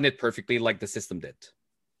never run it perfectly like the system did.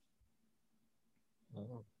 You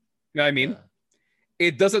know what I mean? Yeah.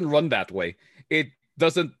 It doesn't run that way. It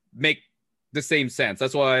doesn't make the same sense.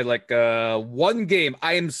 That's why like one game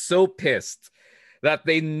I am so pissed that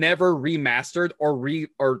they never remastered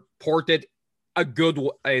or ported a good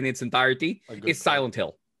in its entirety is Silent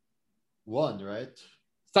Hill. 1, right?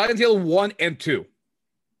 Silent Hill 1 and 2.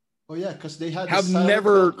 Oh yeah, because they had a Silent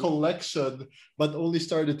Hill collection, but only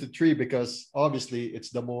started to 3 because obviously it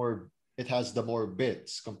has the more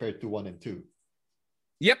bits compared to 1 and 2.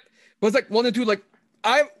 Yep, but it's like 1 and 2. Like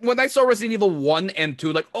when I saw Resident Evil 1 and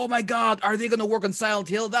 2, like oh my god, are they gonna work on Silent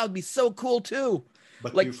Hill? That would be so cool too.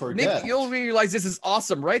 But like, you forget. You'll realize this is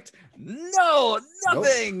awesome, right? No,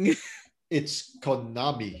 nothing. Nope. It's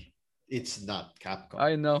Konami. It's not Capcom.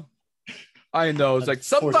 I know. It's like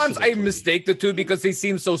sometimes I mistake the two because they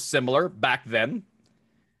seem so similar back then.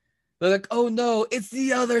 They're like, oh no, it's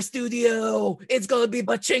the other studio. It's gonna be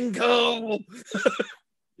Pachinko.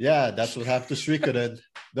 Yeah, that's what happened to Suikoden.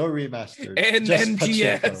 No remaster. And just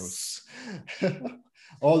MGS.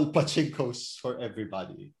 All Pachinkos for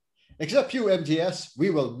everybody. Except you, MGS, we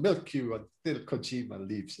will milk you until Kojima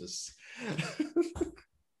leaves us.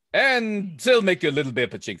 And still make you a little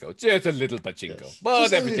bit of pachinko. Just a little pachinko. Yes. But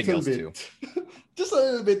just everything else bit. Too. Just a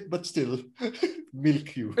little bit, but still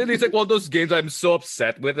milk you. And it's like one of those games I'm so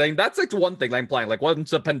upset with. Like, that's like one thing I'm playing. Like once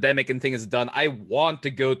the pandemic and thing is done, I want to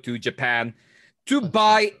go to Japan to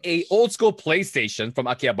buy a old school PlayStation from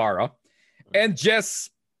Akihabara and just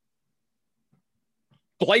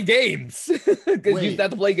play games. Because use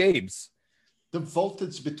that to play games. The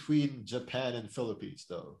voltage between Japan and Philippines,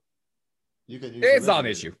 though. You can use it's not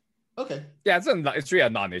an issue. Okay. Yeah, it's really a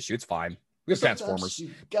non-issue. It's fine. We have Transformers.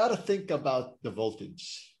 You gotta think about the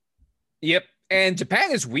voltage. Yep. And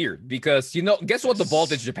Japan is weird because guess what the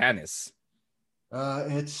voltage Japan is?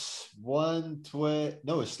 It's 120.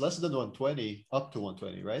 No, it's less than 120. Up to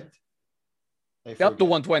 120, right? Up to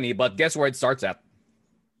 120, but guess where it starts at?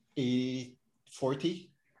 40.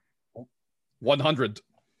 100.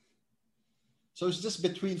 So it's just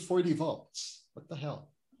between 40 volts. What the hell?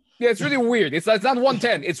 Yeah, it's really weird. It's not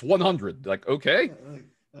 110, it's 100. Like, okay.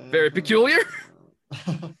 Very peculiar.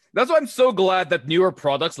 That's why I'm so glad that newer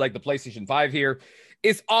products like the PlayStation 5 here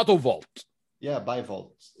is auto volt. Yeah,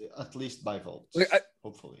 bivolt. At least bivolt.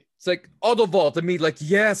 Hopefully. It's like auto volt. I mean, like,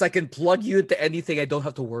 yes, I can plug you into anything. I don't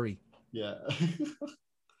have to worry. Yeah.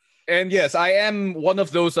 And yes, I am one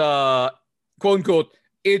of those quote unquote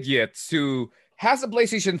idiots who has a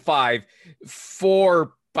PlayStation 5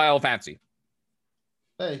 for Final Fantasy.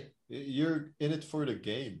 Hey, you're in it for the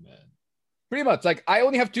game, man. Pretty much. Like, I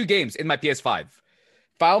only have 2 games in my PS5.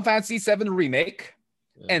 Final Fantasy 7 Remake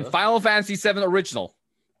and Final Fantasy 7 Original.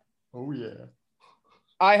 Oh, yeah.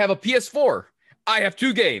 I have a PS4. I have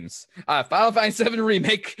 2 games. Final Fantasy 7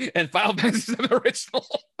 Remake and Final Fantasy 7 Original.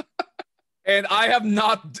 And I have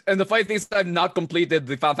not, and the funny thing is I've not completed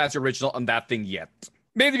the Final Fantasy Original on that thing yet.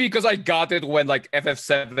 Maybe because I got it when like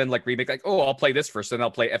FF7 like remake, like, oh, I'll play this first and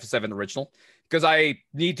I'll play FF7 Original. Because I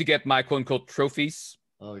need to get my quote unquote trophies.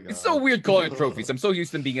 Oh, God. It's so weird calling it trophies. I'm so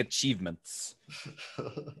used to them being achievements.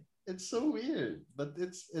 It's so weird, but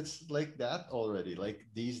it's like that already. Like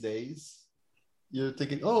these days, you're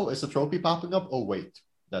thinking, oh, is a trophy popping up? Oh, wait,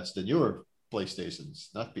 that's the newer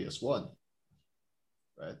PlayStations, not PS1.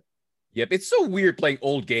 Right? Yep, it's so weird playing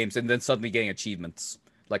old games and then suddenly getting achievements.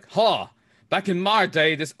 Like, back in my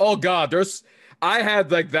day, I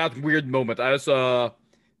had like that weird moment.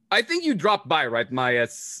 I think you dropped by, right?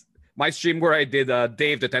 My stream where I did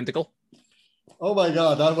Dave the Tentacle. Oh my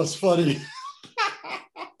God, that was funny.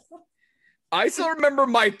 I still remember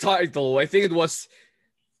my title. I think it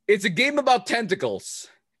It's a game about tentacles,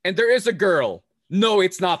 and there is a girl. No,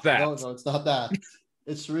 it's not that. No, it's not that.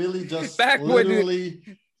 It's really just Back literally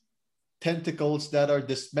tentacles that are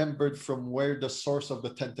dismembered from where the source of the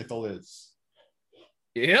tentacle is.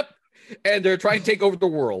 Yep. And they're trying to take over the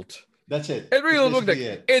world. That's it. It really looked like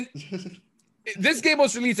it. And this game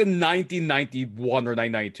was released in 1991 or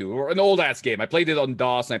 1992, or an old-ass game. I played it on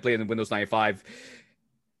DOS, and I played it in Windows 95.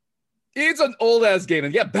 It's an old-ass game.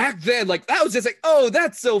 And yeah, back then, like, that was just like, oh,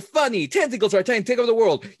 that's so funny. Tentacles are trying to take over the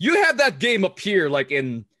world. You have that game appear, like,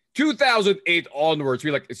 in 2008 onwards.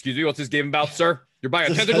 We're like, excuse me, what's this game about, sir? You're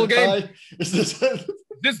buying a tentacle game? Is this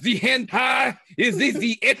the hentai? Is this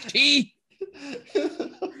the itchy?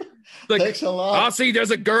 Like, thanks a lot. I see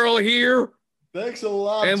there's a girl here. Thanks a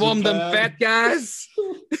lot. And one of them fat guys.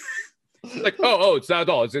 Like, oh, it's not at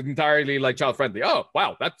all. It's entirely like child friendly. Oh,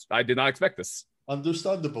 wow. I did not expect this.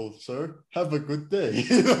 Understandable, sir. Have a good day.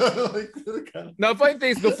 Now, funny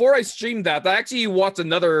thing is, before I streamed that, I actually watched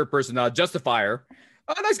another person, Justifier.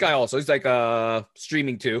 A nice guy also. He's like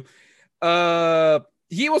streaming too.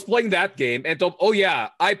 He was playing that game and told, oh yeah,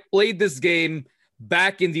 I played this game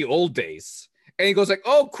back in the old days. And he goes like,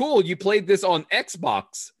 oh cool, you played this on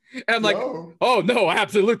Xbox. And I'm like, oh no,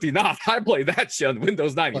 absolutely not. I played that shit on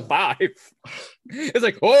Windows 95. It's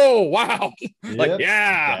like, oh wow. Yep, like,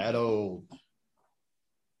 yeah. that old.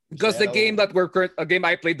 Because the game that a game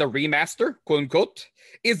I played, the remaster, quote unquote,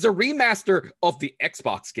 is the remaster of the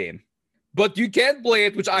Xbox game. But you can't play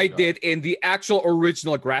it, which I did, in the actual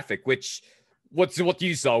original graphic, which what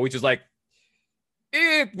you saw, which is like,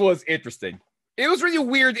 it was interesting. It was really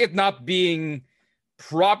weird it not being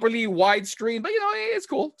properly widescreen, but you know, it's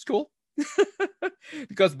cool. It's cool.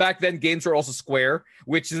 Because back then games were also square,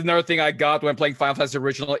 which is another thing I got when playing Final Fantasy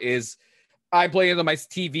Original is I play it on my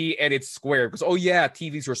TV and it's square because, oh yeah,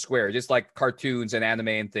 TVs were square, just like cartoons and anime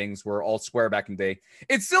and things were all square back in the day.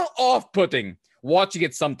 It's still off-putting watching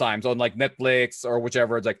it sometimes on like Netflix or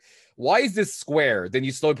whichever. It's like, why is this square? Then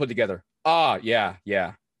you slowly put together. Ah,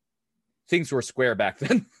 yeah. Things were square back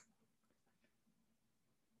then.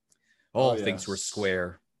 All things were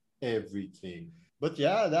square. Everything. But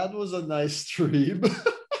yeah, that was a nice stream.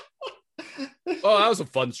 Oh, that was a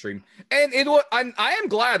fun stream. And it was I am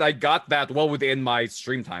glad I got that well within my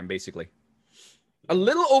stream time, basically. A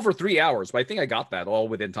little over 3 hours, but I think I got that all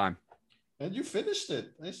within time. And you finished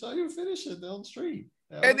it. I saw you finish it on stream.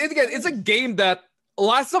 And again, it's a game that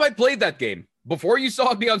last time I played that game, before you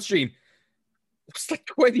saw me on stream, it was like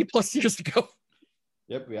 20 plus years ago.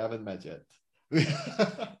 Yep, we haven't met yet.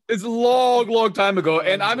 It's a long time ago.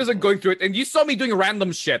 And I'm just like going through it. And you saw me doing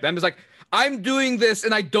random shit. I'm just like, I'm doing this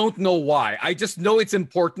and I don't know why. I just know it's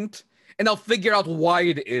important. And I'll figure out why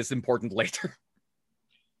it is important later.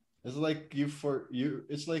 It's like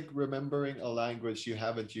it's like remembering a language you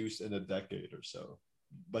haven't used in a decade or so.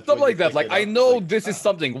 But something like that. Like, I know this is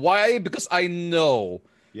something. Why? Because I know.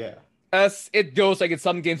 Yeah. As it goes, like in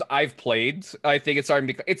some games I've played, I think it's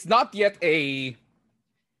starting to it's not yet a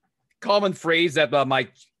common phrase that my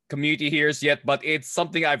community hears yet, but it's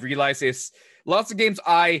something I've realized is lots of games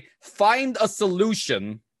I find a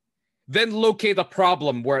solution, then locate a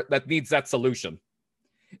problem that needs that solution.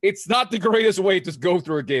 It's not the greatest way to go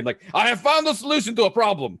through a game. Like, I have found a solution to a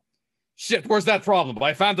problem. Shit, where's that problem?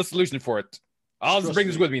 I found the solution for it. I'll just bring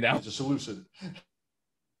this with me now. It's a solution.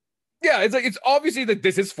 Yeah, it's like, it's obviously that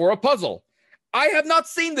this is for a puzzle. I have not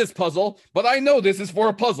seen this puzzle, but I know this is for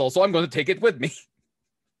a puzzle, so I'm going to take it with me.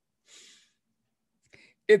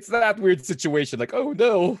 It's that weird situation. Like, oh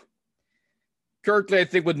no. Currently, I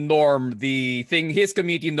think with Norm, the thing his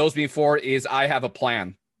community knows me for is I have a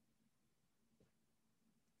plan.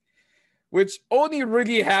 Which only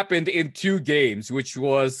really happened in 2 games, which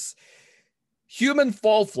was Human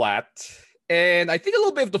Fall Flat, and I think a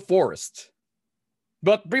little bit of The Forest.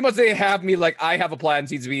 But pretty much they have me like, I have a plan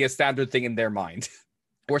seems to be a standard thing in their mind.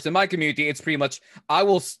 Whereas in my community, it's pretty much, I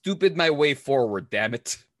will stupid my way forward, damn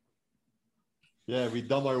it. Yeah, we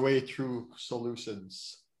dumb our way through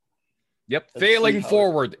solutions. Yep, failing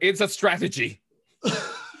forward. It's a strategy.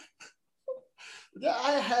 Yeah,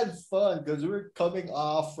 I had fun because we were coming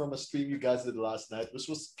off from a stream you guys did last night, which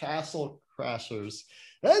was Castle Crashers.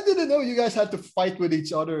 And I didn't know you guys had to fight with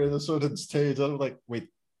each other in a certain stage. I was like, wait,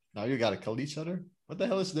 now you gotta kill each other? What the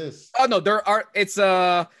hell is this? Oh no, there are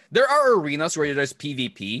arenas where there's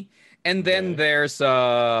PvP, and then there's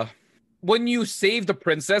when you save the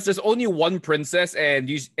princess, there's only one princess, and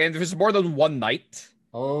there's more than one knight.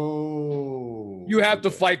 Oh, you have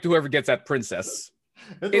to fight whoever gets that princess.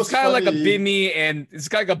 It's kind of like a Bimmy and it's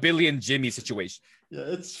kind of like a Billy and Jimmy situation. Yeah,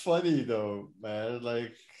 it's funny though, man.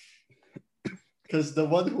 Like, because the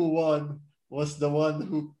one who won was the one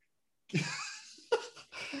who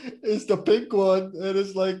is the pink one, and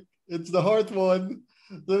it's like it's the heart one.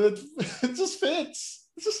 So it just fits.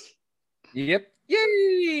 It's just Yep.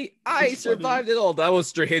 Yay! I It's survived it all. That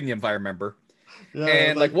was Strahinium, if I remember. yeah,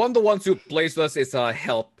 And like one of the ones who plays us is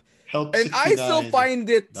Help. help. And I still 69. find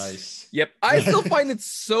it nice. Yep. I still find it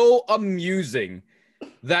so amusing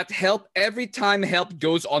that Help, every time Help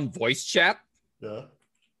goes on voice chat, Yeah.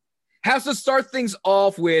 has to start things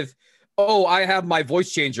off with, "Oh, I have my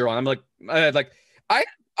voice changer on." I'm like,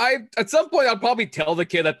 I at some point I'll probably tell the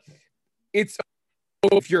kid that it's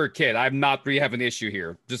if you're a kid, I'm not really have an issue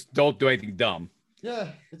here. Just don't do anything dumb. Yeah,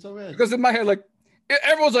 it's okay. Because in my head, like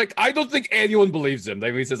everyone's like, I don't think anyone believes him.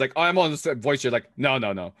 Like he says, like, oh, I'm on this voice changer. Like,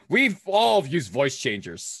 no. We've all used voice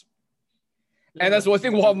changers. And that's what I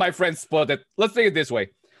think one of my friends split it. Let's say it this way.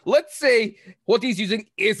 Let's say what he's using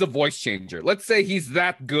is a voice changer. Let's say he's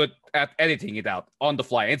that good at editing it out on the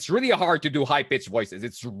fly. It's really hard to do high-pitched voices.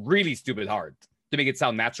 It's really stupid hard to make it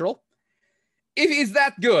sound natural. If he's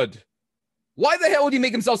that good, why the hell would he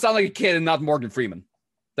make himself sound like a kid and not Morgan Freeman?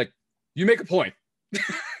 Like, you make a point.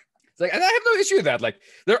 It's like, and I have no issue with that. Like,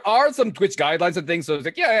 there are some Twitch guidelines and things. So it's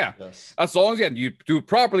like, yeah. Yes. As long as you do it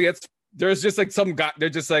properly, there's just like some guy. They're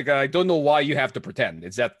just like, I don't know why you have to pretend.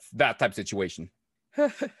 It's that type of situation.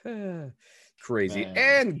 Crazy. Man.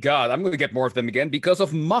 And God, I'm going to get more of them again because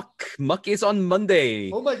of Muck. Muck is on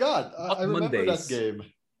Monday. Oh my God, I remember Mondays. that game.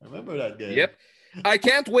 I remember that game. Yep. I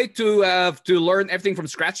can't wait to learn everything from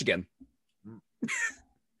scratch again.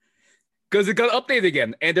 Because it got updated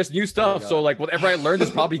again and there's new stuff. So like whatever I learned is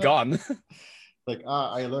probably gone. Like,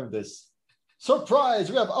 I learned this.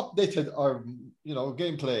 Surprise! We have updated our,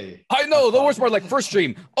 gameplay. I know, the worst part, like first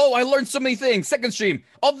stream. Oh, I learned so many things. Second stream.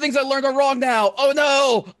 All the things I learned are wrong now. Oh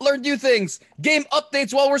no, learn new things. Game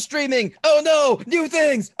updates while we're streaming. Oh no, new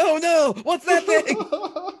things. Oh no, what's that thing?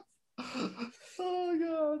 Oh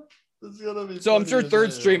God. It's gonna be So I'm funny sure as third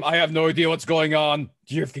hell. stream, I have no idea what's going on.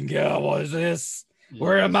 You can get, what is this?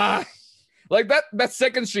 Where am I? Like that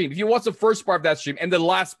second stream, if you watch the first part of that stream and the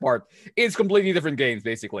last part, it's completely different games,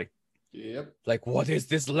 basically. Yep. Like, what is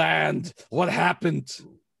this land? What happened?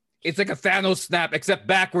 It's like a Thanos snap, except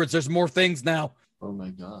backwards. There's more things now. Oh my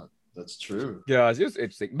God. That's true. Yeah, it's just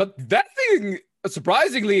interesting. But that thing,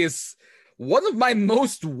 surprisingly, is one of my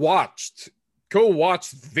most co-watched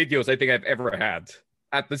videos I think I've ever had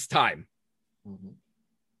at this time. Mhm.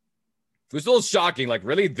 It was a little shocking. Like,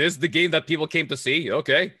 really? This is the game that people came to see?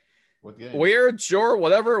 Okay. What game? Weird, sure,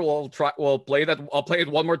 whatever. We'll play that. I'll play it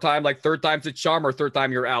one more time, like third time's a charm or third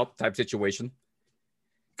time you're out type situation.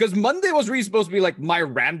 Because Monday was really supposed to be like my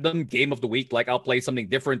random game of the week. Like I'll play something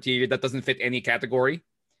different here that doesn't fit any category.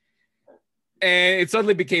 And it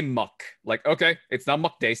suddenly became Muck. Like, okay, it's not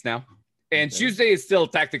Muck Days now. And Okay. Tuesday is still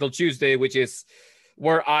Tactical Tuesday, which is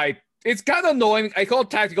where it's kind of annoying. I call it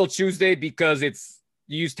Tactical Tuesday because you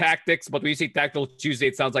use tactics, but when you say Tactical Tuesday,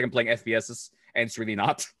 it sounds like I'm playing FPSs, and it's really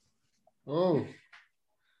not. Oh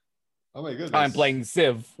my goodness. I'm playing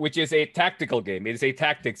Civ, which is a tactical game. It is a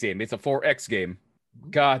tactics game. It's a 4X game.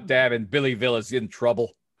 God damn, and Billyville is in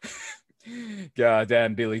trouble. God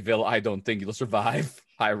damn, Billyville, I don't think you'll survive.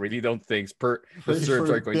 I really don't think the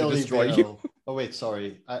Serbs are going to destroy you. Oh wait,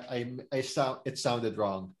 sorry. It sounded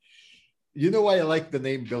wrong. You know why I like the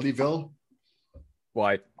name Billyville?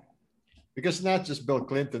 Why? Because not just Bill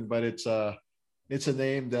Clinton, but it's a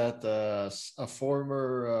name that a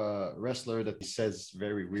former wrestler that he says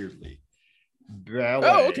very weirdly. Ballet.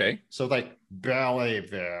 Oh, okay. So like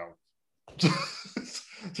Ballyville.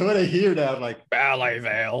 So when I hear that, I'm like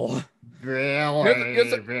Ballyville.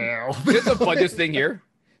 Ballyville. Here's the funniest thing here.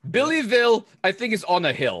 Billyville, I think, is on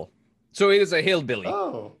a hill. So it is a hillbilly.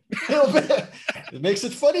 Oh, it makes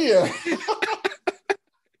it funnier.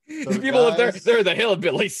 The people up there, they're the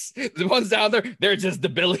hillbillies. The ones down there, they're just the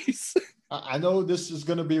billies. I know this is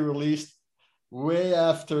going to be released way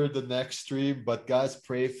after the next stream, but guys,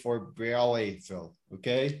 pray for Ballyville,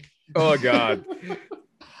 okay? Oh, God.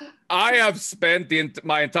 I have spent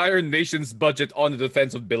my entire nation's budget on the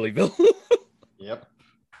defense of Billyville. Yep.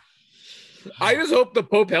 I just hope the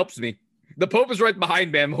Pope helps me. The Pope is right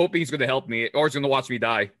behind me. I'm hoping he's going to help me, or he's going to watch me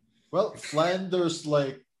die. Well, Flanders,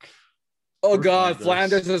 like... Oh, Poor God,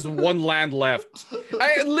 Flanders. Flanders has one land left.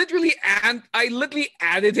 I literally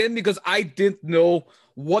added him because I didn't know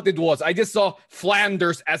what it was. I just saw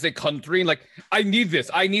Flanders as a country, and like, I need this.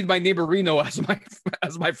 I need my neighbor Reno as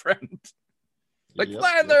my friend. Like, Yep,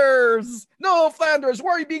 Flanders! No, Flanders,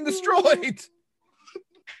 why are you being destroyed?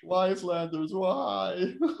 Why, Flanders?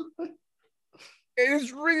 Why? It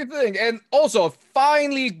is really a thing. And also,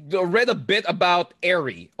 finally read a bit about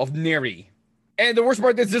Eri of Neri. And the worst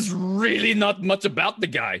part is there's really not much about the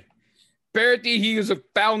guy. Apparently, he is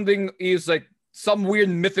like some weird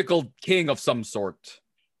mythical king of some sort.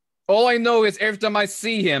 All I know is every time I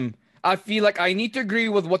see him, I feel like I need to agree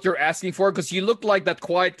with what you're asking for because you look like that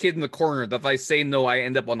quiet kid in the corner that if I say no, I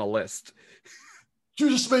end up on a list. You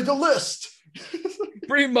just made the list.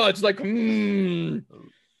 Pretty much like,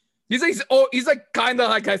 He's like kind of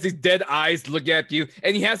like has these dead eyes looking at you,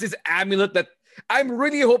 and he has this amulet that I'm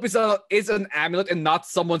really hope is an amulet and not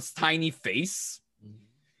someone's tiny face.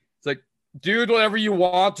 It's like, dude, whatever you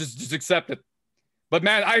want, just accept it. But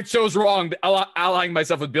man, I chose wrong allying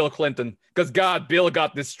myself with Bill Clinton because God, Bill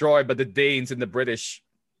got destroyed by the Danes and the British.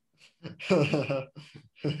 But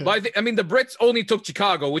I mean, the Brits only took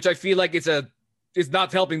Chicago, which I feel like is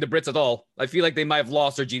not helping the Brits at all. I feel like they might have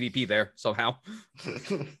lost their GDP there somehow.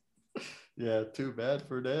 Yeah, too bad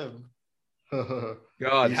for them.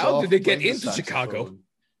 God, how did they get into Chicago?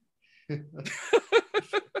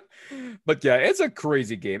 But yeah, it's a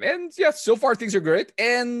crazy game. And yeah, so far things are great.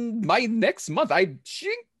 And my next month, I'm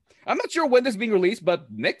not sure when this is being released, but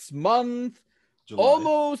next month, July.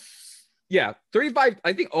 Almost, 35,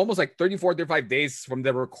 I think almost like 34, 35 days from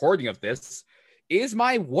the recording of this is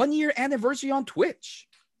my 1-year anniversary on Twitch.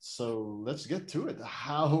 So let's get to it.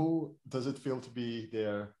 How does it feel to be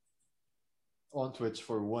there on Twitch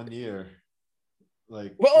for 1 year?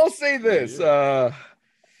 Well, I'll say this.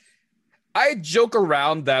 I joke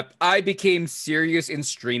around that I became serious in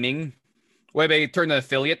streaming when I turned an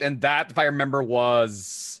affiliate, and that, if I remember,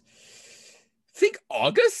 was I think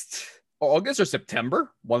August or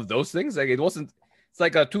September, one of those things. Like it's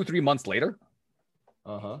like 2-3 months later.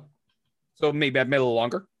 So maybe I made a little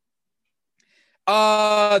longer.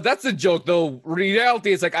 That's a joke though.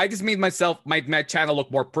 Reality is like I just made my channel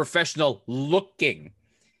look more professional looking.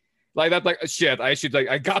 Like that, like shit.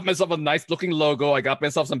 I got myself a nice looking logo. I got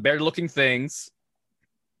myself some better looking things.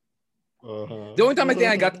 The only time I think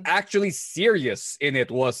I got actually serious in it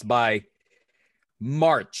was by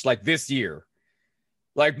March, like this year.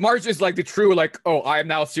 Like March is like the true, like, oh, I am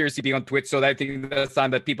now seriously being on Twitch. So I think that's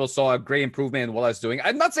time that people saw a great improvement in what I was doing.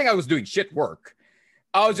 I'm not saying I was doing shit work.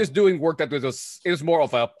 I was just doing work that it was more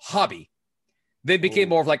of a hobby. Then it became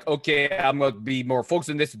more of like, okay, I'm going to be more focused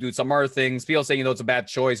on this to do some other things. People saying, it's a bad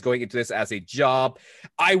choice going into this as a job.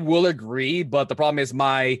 I will agree, but the problem is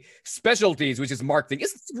my specialties, which is marketing,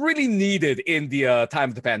 is really needed in the time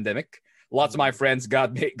of the pandemic. Lots of my friends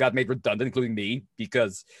got made redundant, including me,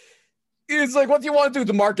 because it's like, what do you want to do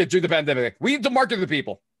to market during the pandemic? We need to market to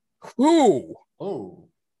people. Who? Oh.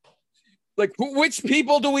 Like, which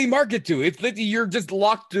people do we market to? It's literally you're just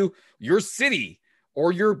locked to your city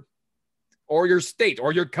or your state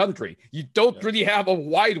or your country. You don't really have a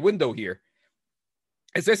wide window here.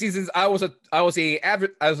 Especially since I was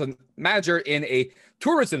a manager in a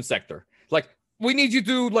tourism sector. Like, we need you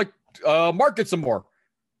to like market some more.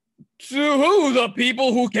 To who? The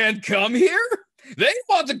people who can't come here? They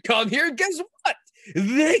want to come here. Guess what?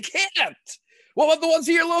 They can't. What about the ones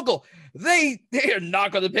here local? They are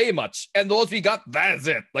not going to pay much. And those we got, that's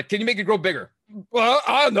it. Like, can you make it grow bigger? Well,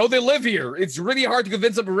 I don't know. They live here. It's really hard to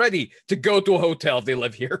convince them already to go to a hotel if they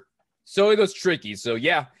live here. So it was tricky. So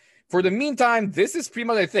yeah, for the meantime, this is pretty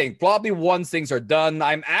much, I think, probably once things are done,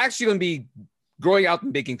 I'm actually going to be growing out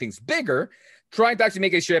and making things bigger, trying to actually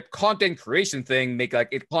make a straight content creation thing, make like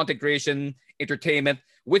it content creation, entertainment,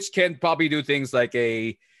 which can probably do things like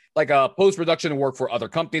a post-production work for other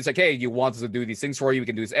companies. Like, hey, you want us to do these things for you. We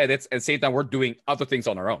can do these edits. At the same time, we're doing other things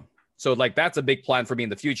on our own. So like, that's a big plan for me in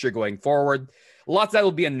the future going forward. Lots that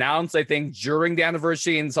will be announced, I think, during the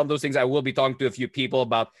anniversary. And some of those things I will be talking to a few people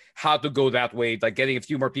about how to go that way, like getting a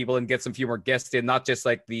few more people and get some few more guests in, not just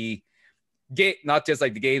like the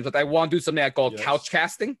games, but I want to do something I call couch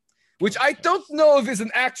casting, which I don't know if is an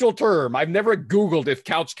actual term. I've never Googled if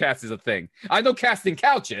couch cast is a thing. I know casting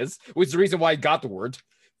couches, which is the reason why I got the word.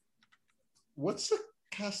 What's a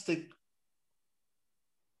casting?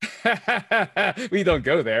 We don't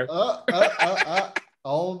go there.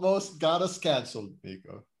 Almost got us canceled,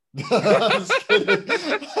 Nico. Just kidding.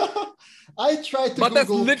 I tried to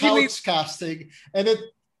Google couch casting, and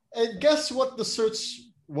guess what the search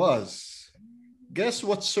was? Guess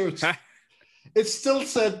what search? It still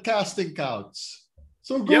said casting couch.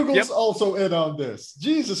 So Google's also in on this.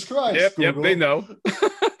 Jesus Christ. Yep, they know.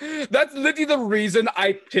 That's literally the reason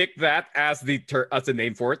I picked that as the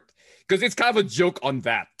name for it, because it's kind of a joke on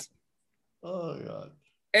that. Oh God.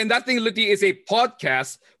 And that thing literally is a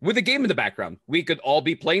podcast with a game in the background. We could all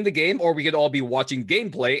be playing the game, or we could all be watching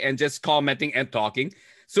gameplay and just commenting and talking.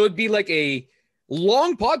 So it'd be like a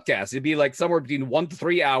long podcast. It'd be like somewhere between 1 to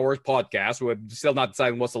 3 hours podcast. We're still not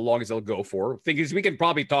deciding what's the longest it'll go for. Thing is, we can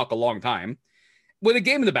probably talk a long time. with a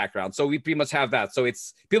game in the background. So we pretty much have that. So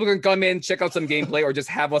it's people can come in, check out some gameplay, or just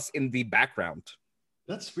have us in the background.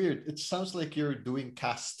 That's weird. It sounds like you're doing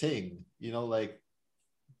casting,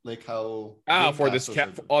 like how for this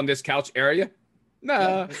on this couch area. Nah.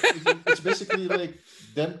 Yeah, it's basically like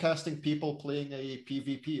them casting people playing a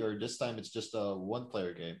PvP, or this time it's just a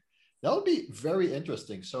one-player game. That would be very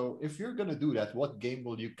interesting. So if you're gonna do that, what game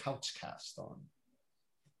will you couch cast on?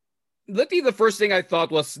 Literally, the first thing I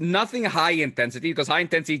thought was nothing high intensity, because high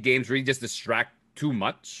intensity games really just distract too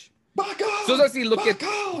much. Back out! So let's see, look back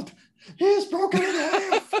out! He's broken in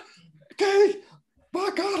half! Okay! My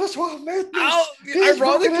God, that's what I made this.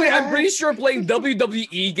 Ironically, I'm pretty sure playing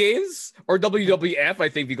WWE games or WWF, I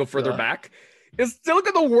think we go further back, is still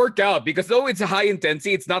going to work out, because though it's high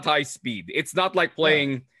intensity, it's not high speed. It's not like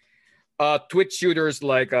playing Twitch shooters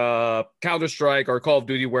like Counter-Strike or Call of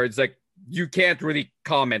Duty, where it's like you can't really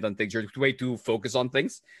comment on things. You're way too focused on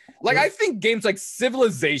things. Like, I think games like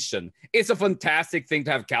Civilization is a fantastic thing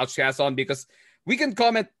to have Couchcast on, because we can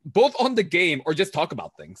comment both on the game or just talk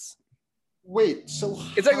about things. Wait, so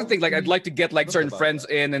it's like the thing, like I'd like to get like certain friends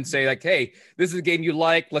in and say like, hey, this is a game you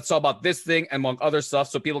like, let's talk about this thing, among other stuff,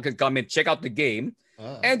 so people can come in, check out the game,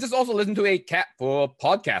 and just also listen to a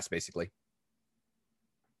podcast, basically.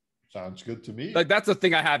 Sounds good to me. Like, that's the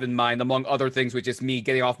thing I have in mind, among other things, which is me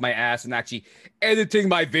getting off my ass and actually editing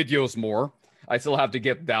my videos more. I still have to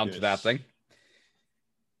get down to that thing.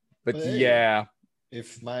 But hey, yeah.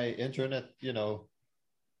 If my internet,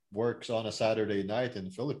 works on a Saturday night in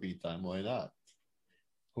Philippine time, why not?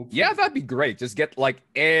 Hopefully. Yeah, that'd be great. Just get like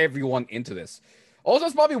everyone into this. Also,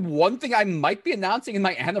 it's probably one thing I might be announcing in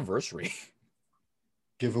my anniversary.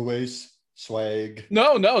 Giveaways, swag.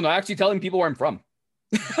 No, actually telling people where I'm from.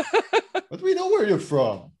 But we know where you're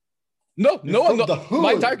from. No, I'm not.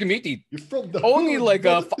 My entire community. You're from the only hood, like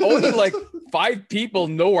only like 5 people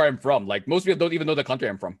know where I'm from. Like, most people don't even know the country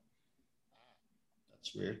I'm from.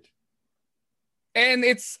 That's weird. And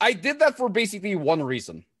I did that for basically one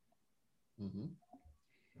reason. Mm-hmm.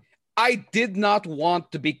 I did not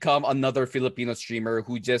want to become another Filipino streamer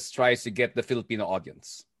who just tries to get the Filipino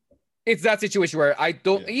audience. It's that situation where I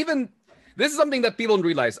don't even. This is something that people don't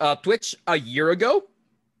realize. Twitch a year ago,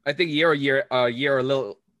 I think a year, a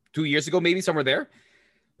little 2 years ago, maybe somewhere there,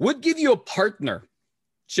 would give you a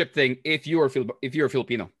partnership thing if you're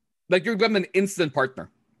Filipino. Like, you become an instant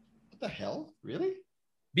partner. What the hell? Really?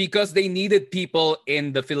 Because they needed people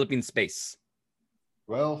in the Philippine space.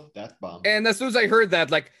 Well, that bomb. And as soon as I heard that,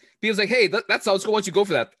 like, people's like, hey, that sounds cool. Why don't you go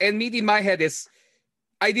for that? And me in my head is,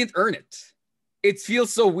 I didn't earn it. It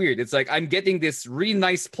feels so weird. It's like I'm getting this really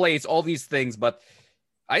nice place, all these things, but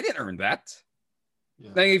I didn't earn that.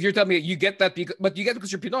 Yeah. Like, if you're telling me you get that, but you get it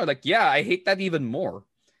because you're Pinoy, like, yeah, I hate that even more.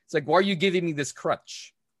 It's like, why are you giving me this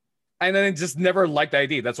crutch? And then I just never liked the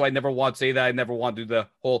idea. That's why I never want to say that. I never want to do the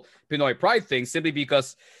whole Pinoy pride thing, simply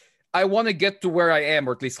because I want to get to where I am,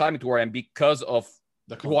 or at least climbing to where I am, because of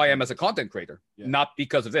who I am as a content creator, not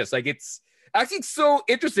because of this. Like, it's actually so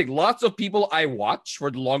interesting. Lots of people I watch for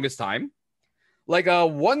the longest time. Like,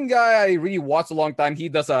 one guy I really watched a long time, he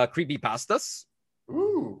does creepypastas.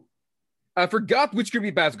 Ooh. I forgot which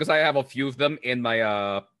creepypasta, because I have a few of them in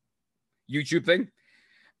my YouTube thing.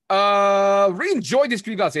 Really enjoyed his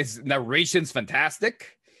creepypasta. His narration's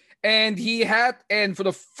fantastic. And for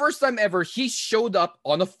the first time ever, he showed up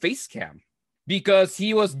on a face cam, because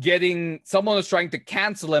someone was trying to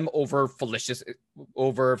cancel him over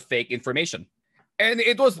fake information. And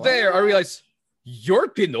it was there. I realized, you're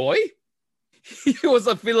Pinoy? He was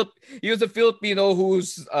a Filipino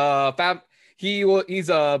who's he's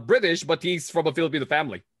British, but he's from a Filipino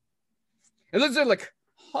family. And then they're like,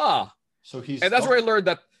 huh. So and that's where I learned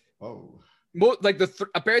that. Oh.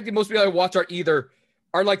 Apparently most people I watch are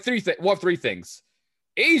like three things: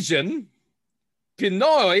 Asian,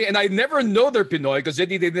 Pinoy, and I never know they're Pinoy because they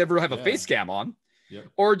never have a face cam on,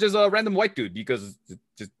 or just a random white dude, because it's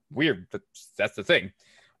just weird. That's the thing.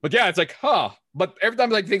 But yeah, it's like, huh. But every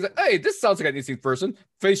time I think, hey, this sounds like an interesting person,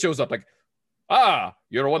 face shows up like,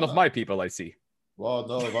 you're one of my people, I see. One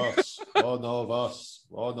of us. One of us.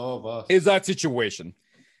 One of us. Is that situation.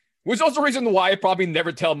 Which is also the reason why I probably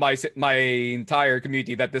never tell my entire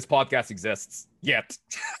community that this podcast exists yet.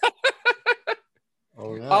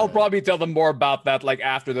 Oh, yeah. I'll probably tell them more about that like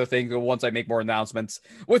after the thing, once I make more announcements,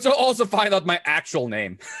 which will also find out my actual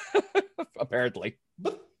name, apparently.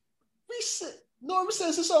 But Norm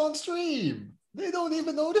says it's on stream. They don't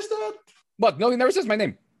even notice that. But no, he never says my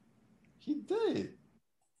name. He did.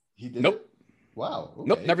 He did. Nope. Wow. Okay.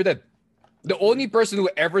 Nope, never did. The only person who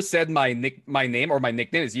ever said my name or my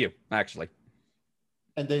nickname is you, actually.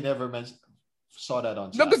 And they never mentioned. saw that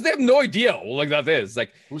on No, chat. because they have no idea like that is.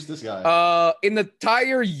 Like, Who's this guy? in the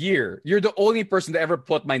entire year, you're the only person to ever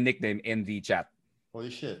put my nickname in the chat. Holy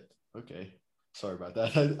shit. Okay. Sorry about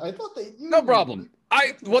that. I thought they knew. No problem.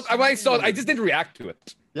 When I saw it, I just didn't react to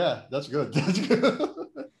it. Yeah, that's good. That's good.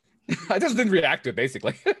 I just didn't react to it,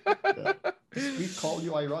 basically. Yeah. We call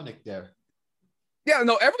you ironic there. Yeah,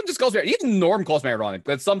 no, everyone just calls me. Even Norm calls me ironic.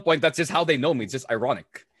 But at some point, that's just how they know me. It's just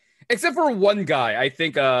ironic. Except for one guy, I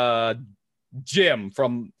think Jim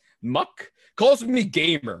from Muck calls me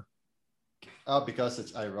gamer. Oh, because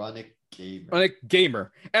it's ironic gamer. I'm like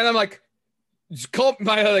gamer, and I'm like, just call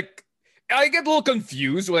my like. I get a little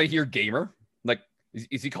confused when I hear gamer. Like,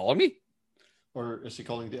 is he calling me? Or is he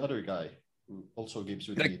calling the other guy who also games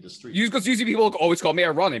with Like, me in the street? Because usually people always call me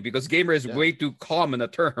ironic because gamer is way too common a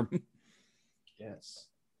term. Yes.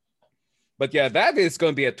 But yeah, that is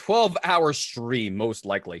going to be a 12-hour stream, most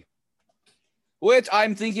likely. Which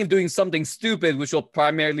I'm thinking of doing something stupid, which will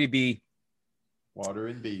primarily be Water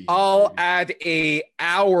and bees. I'll add an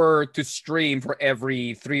hour to stream for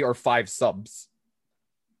every 3 or 5 subs.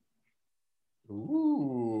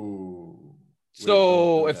 Ooh.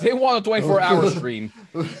 So if they want a 24-hour stream,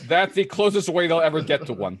 they that's the closest way they'll ever get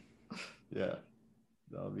to one. Yeah.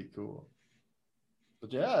 That'll be cool.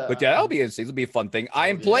 But yeah, that'll be interesting. It'll be a fun thing.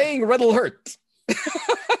 I'm playing Red Alert.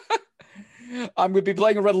 I'm going to be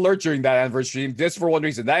playing Red Alert during that anniversary stream just for one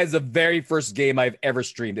reason. That is the very first game I've ever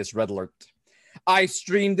streamed, is Red Alert. I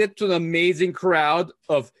streamed it to an amazing crowd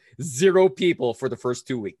of 0 people for the first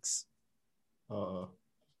 2 weeks. Oh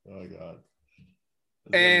God.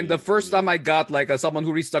 And the first time I got like someone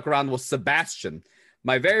who really stuck around was Sebastian,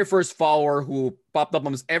 my very first follower, who popped up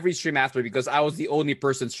almost every stream after because I was the only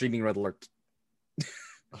person streaming Red Alert.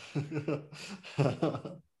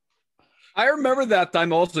 I remember that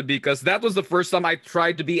time also because that was the first time I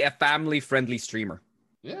tried to be a family-friendly streamer.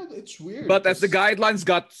 Yeah, it's weird. But as the guidelines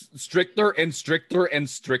got stricter and stricter and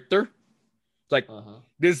stricter, it's like,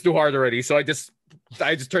 this is too hard already. So I just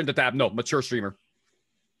turned the tab. No, mature streamer.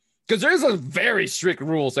 Because there's a very strict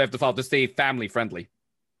rules I have to follow to stay family-friendly.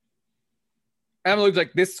 And I'm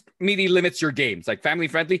like, this immediately limits your games. Like,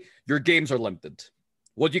 family-friendly, your games are limited.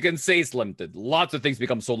 What you can say is limited. Lots of things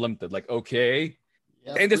become so limited. Like, okay.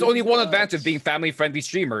 Yeah, and there's only one advantage of being family-friendly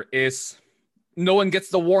streamer is no one gets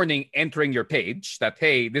the warning entering your page that,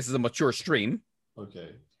 hey, this is a mature stream. Okay.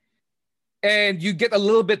 And you get a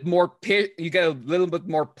little bit more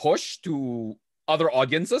push to other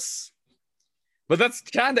audiences. But that's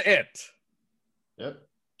kind of it. Yep.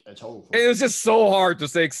 It's awful. It was just so hard to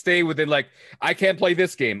stay within, like, I can't play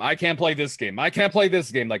this game. I can't play this game. I can't play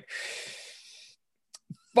this game. Like,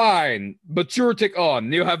 fine, mature tick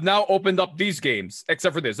on. You have now opened up these games,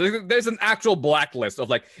 except for this. There's an actual blacklist of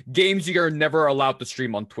like games you are never allowed to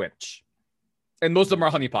stream on Twitch, and most of them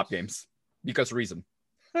are honeypot games because reason.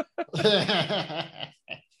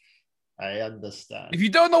 I understand. If you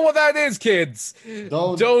don't know what that is, kids,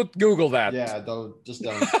 don't Google that. Yeah, just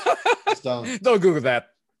don't. Just don't. Don't Google that.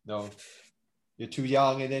 No, you're too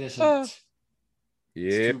young and innocent.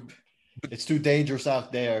 Yeah. It's too dangerous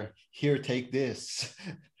out there. Here, take this.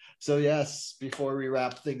 So yes, before we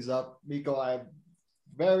wrap things up, Miko, I'm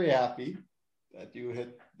very happy that you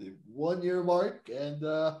hit the 1 year mark. And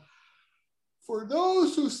for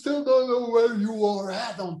those who still don't know where you are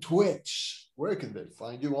at on Twitch, where can they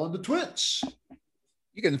find you on the Twitch?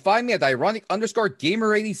 You can find me at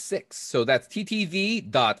ironic_gamer86. So that's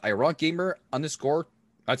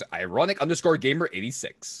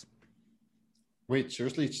ironic_gamer86. Wait,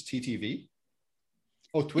 seriously, it's TTV?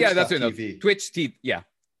 Oh, Twitch. Yeah, that's it. TV. Twitch TV. Yeah.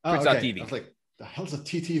 Twitch.tv. I was like, the hell's a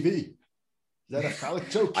TTV? Is that a phallic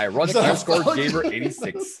joke?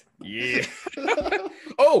 Ironic_gamer86. Yeah.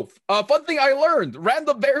 Oh, fun thing I learned.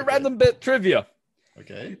 Very random bit trivia.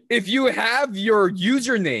 Okay. If you have your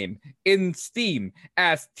username in Steam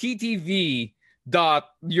as TTV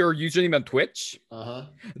your username on Twitch,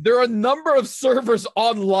 there are a number of servers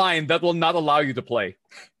online that will not allow you to play.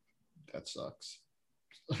 That sucks.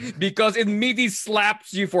 Because it immediately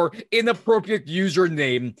slaps you for inappropriate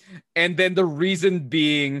username, and then the reason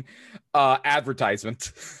being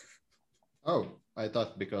advertisement. Oh, I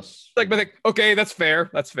thought because but okay, that's fair.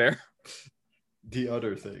 That's fair. The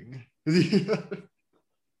other thing.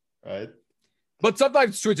 Right? But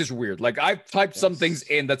sometimes Twitch is weird. Like, I've typed some things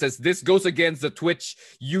in that says this goes against the Twitch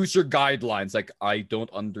user guidelines. Like, I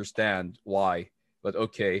don't understand why, but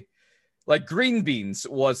okay. Like, green beans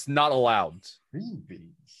was not allowed. Green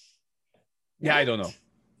beans? Yeah, I don't know.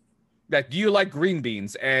 Like, do you like green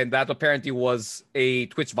beans? And that apparently was a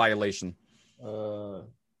Twitch violation.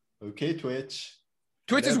 Okay, Twitch.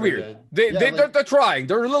 Twitch is Whatever, weird. then. They're trying.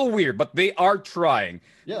 They're a little weird, but they are trying.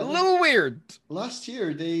 Yeah, A little weird. last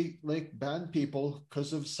year they like banned people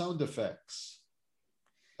because of sound effects.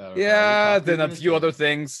 Yeah, Very then a popular few thing. other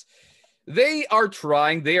things. They are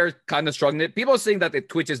trying. They are kind of struggling. People are saying that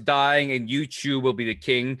Twitch is dying and YouTube will be the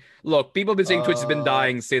king. Look, people have been saying Twitch has been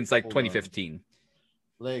dying since like hold on. 2015.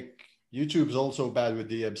 Like YouTube's also bad with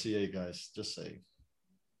DMCA, guys. Just saying.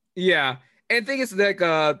 Yeah, and thing is like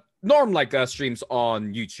Norm like streams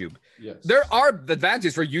on YouTube. Yes. There are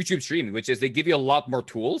advantages for YouTube streaming, which is they give you a lot more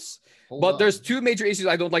tools. Hold But on. there's two major issues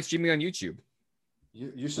I don't like streaming on YouTube.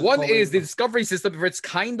 You should One call is it- the discovery system, where it's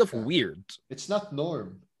kind of weird. It's not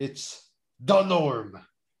norm. It's the norm.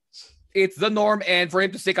 It's the norm, and for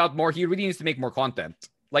him to stick out more, he really needs to make more content.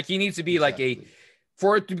 Like he needs to be like Exactly.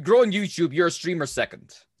 for it to grow on YouTube, you're a streamer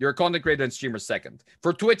second. You're a content creator and streamer second.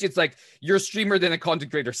 For Twitch, it's like you're a streamer then a content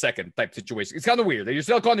creator second type situation. It's kind of weird. You're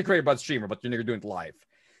still a content creator but a streamer, but you're never doing it live.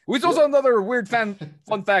 Which is also another weird fun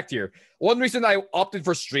fact here. One reason I opted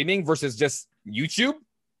for streaming versus just YouTube,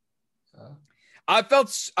 I felt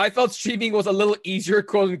streaming was a little easier,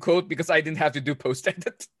 quote unquote, because I didn't have to do post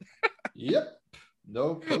edit. Yep.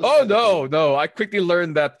 No. Oh no! I quickly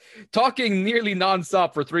learned that talking nearly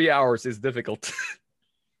nonstop for 3 hours is difficult.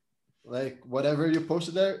 Like whatever you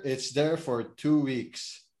posted there, it's there for 2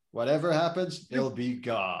 weeks. Whatever happens, it'll be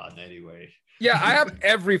gone anyway. Yeah, I have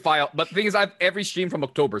every file, but the thing is, I have every stream from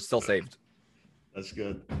October still saved. That's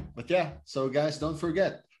good. But yeah, so guys, don't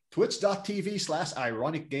forget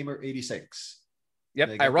twitch.tv/ironicgamer86. Yep,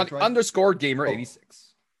 Did I get ironic that right? underscore gamer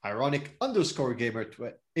 86.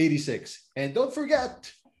 ironic_gamer86. And don't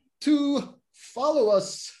forget to follow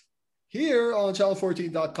us here on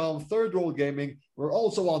channel14.com, Third World Gaming. We're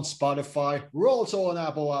also on Spotify. We're also on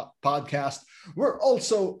Apple Podcast. We're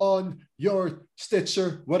also on your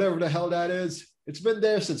Stitcher, whatever the hell that is. It's been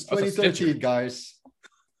there since What's a 2013, guys.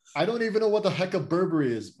 I don't even know what the heck a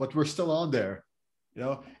Burberry is, but we're still on there. You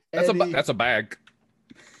know, That's a bag.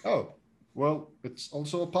 Oh, well, it's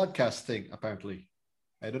also a podcast thing, apparently.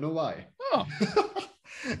 I don't know why. Oh,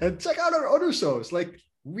 And check out our other shows. Like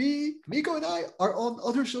Miko and I are on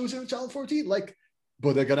other shows here on Channel 14, like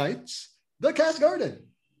Bodega Nights, The Cast Garden.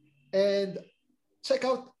 And check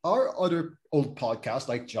out our other old podcasts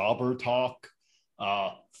like Jobber Talk,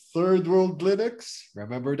 Third World Linux.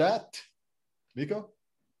 Remember that? Miko?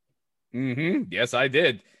 yes, I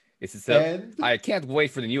did. I can't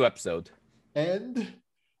wait for the new episode. And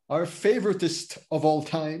our favoritist of all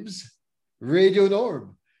times, Radio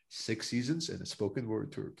Norm. 6 seasons and a spoken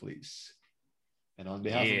word tour, please. And on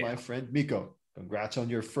behalf of my friend Miko, congrats on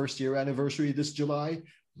your first year anniversary this July.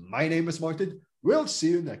 My name is Martin. We'll see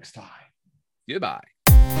you next time. Goodbye.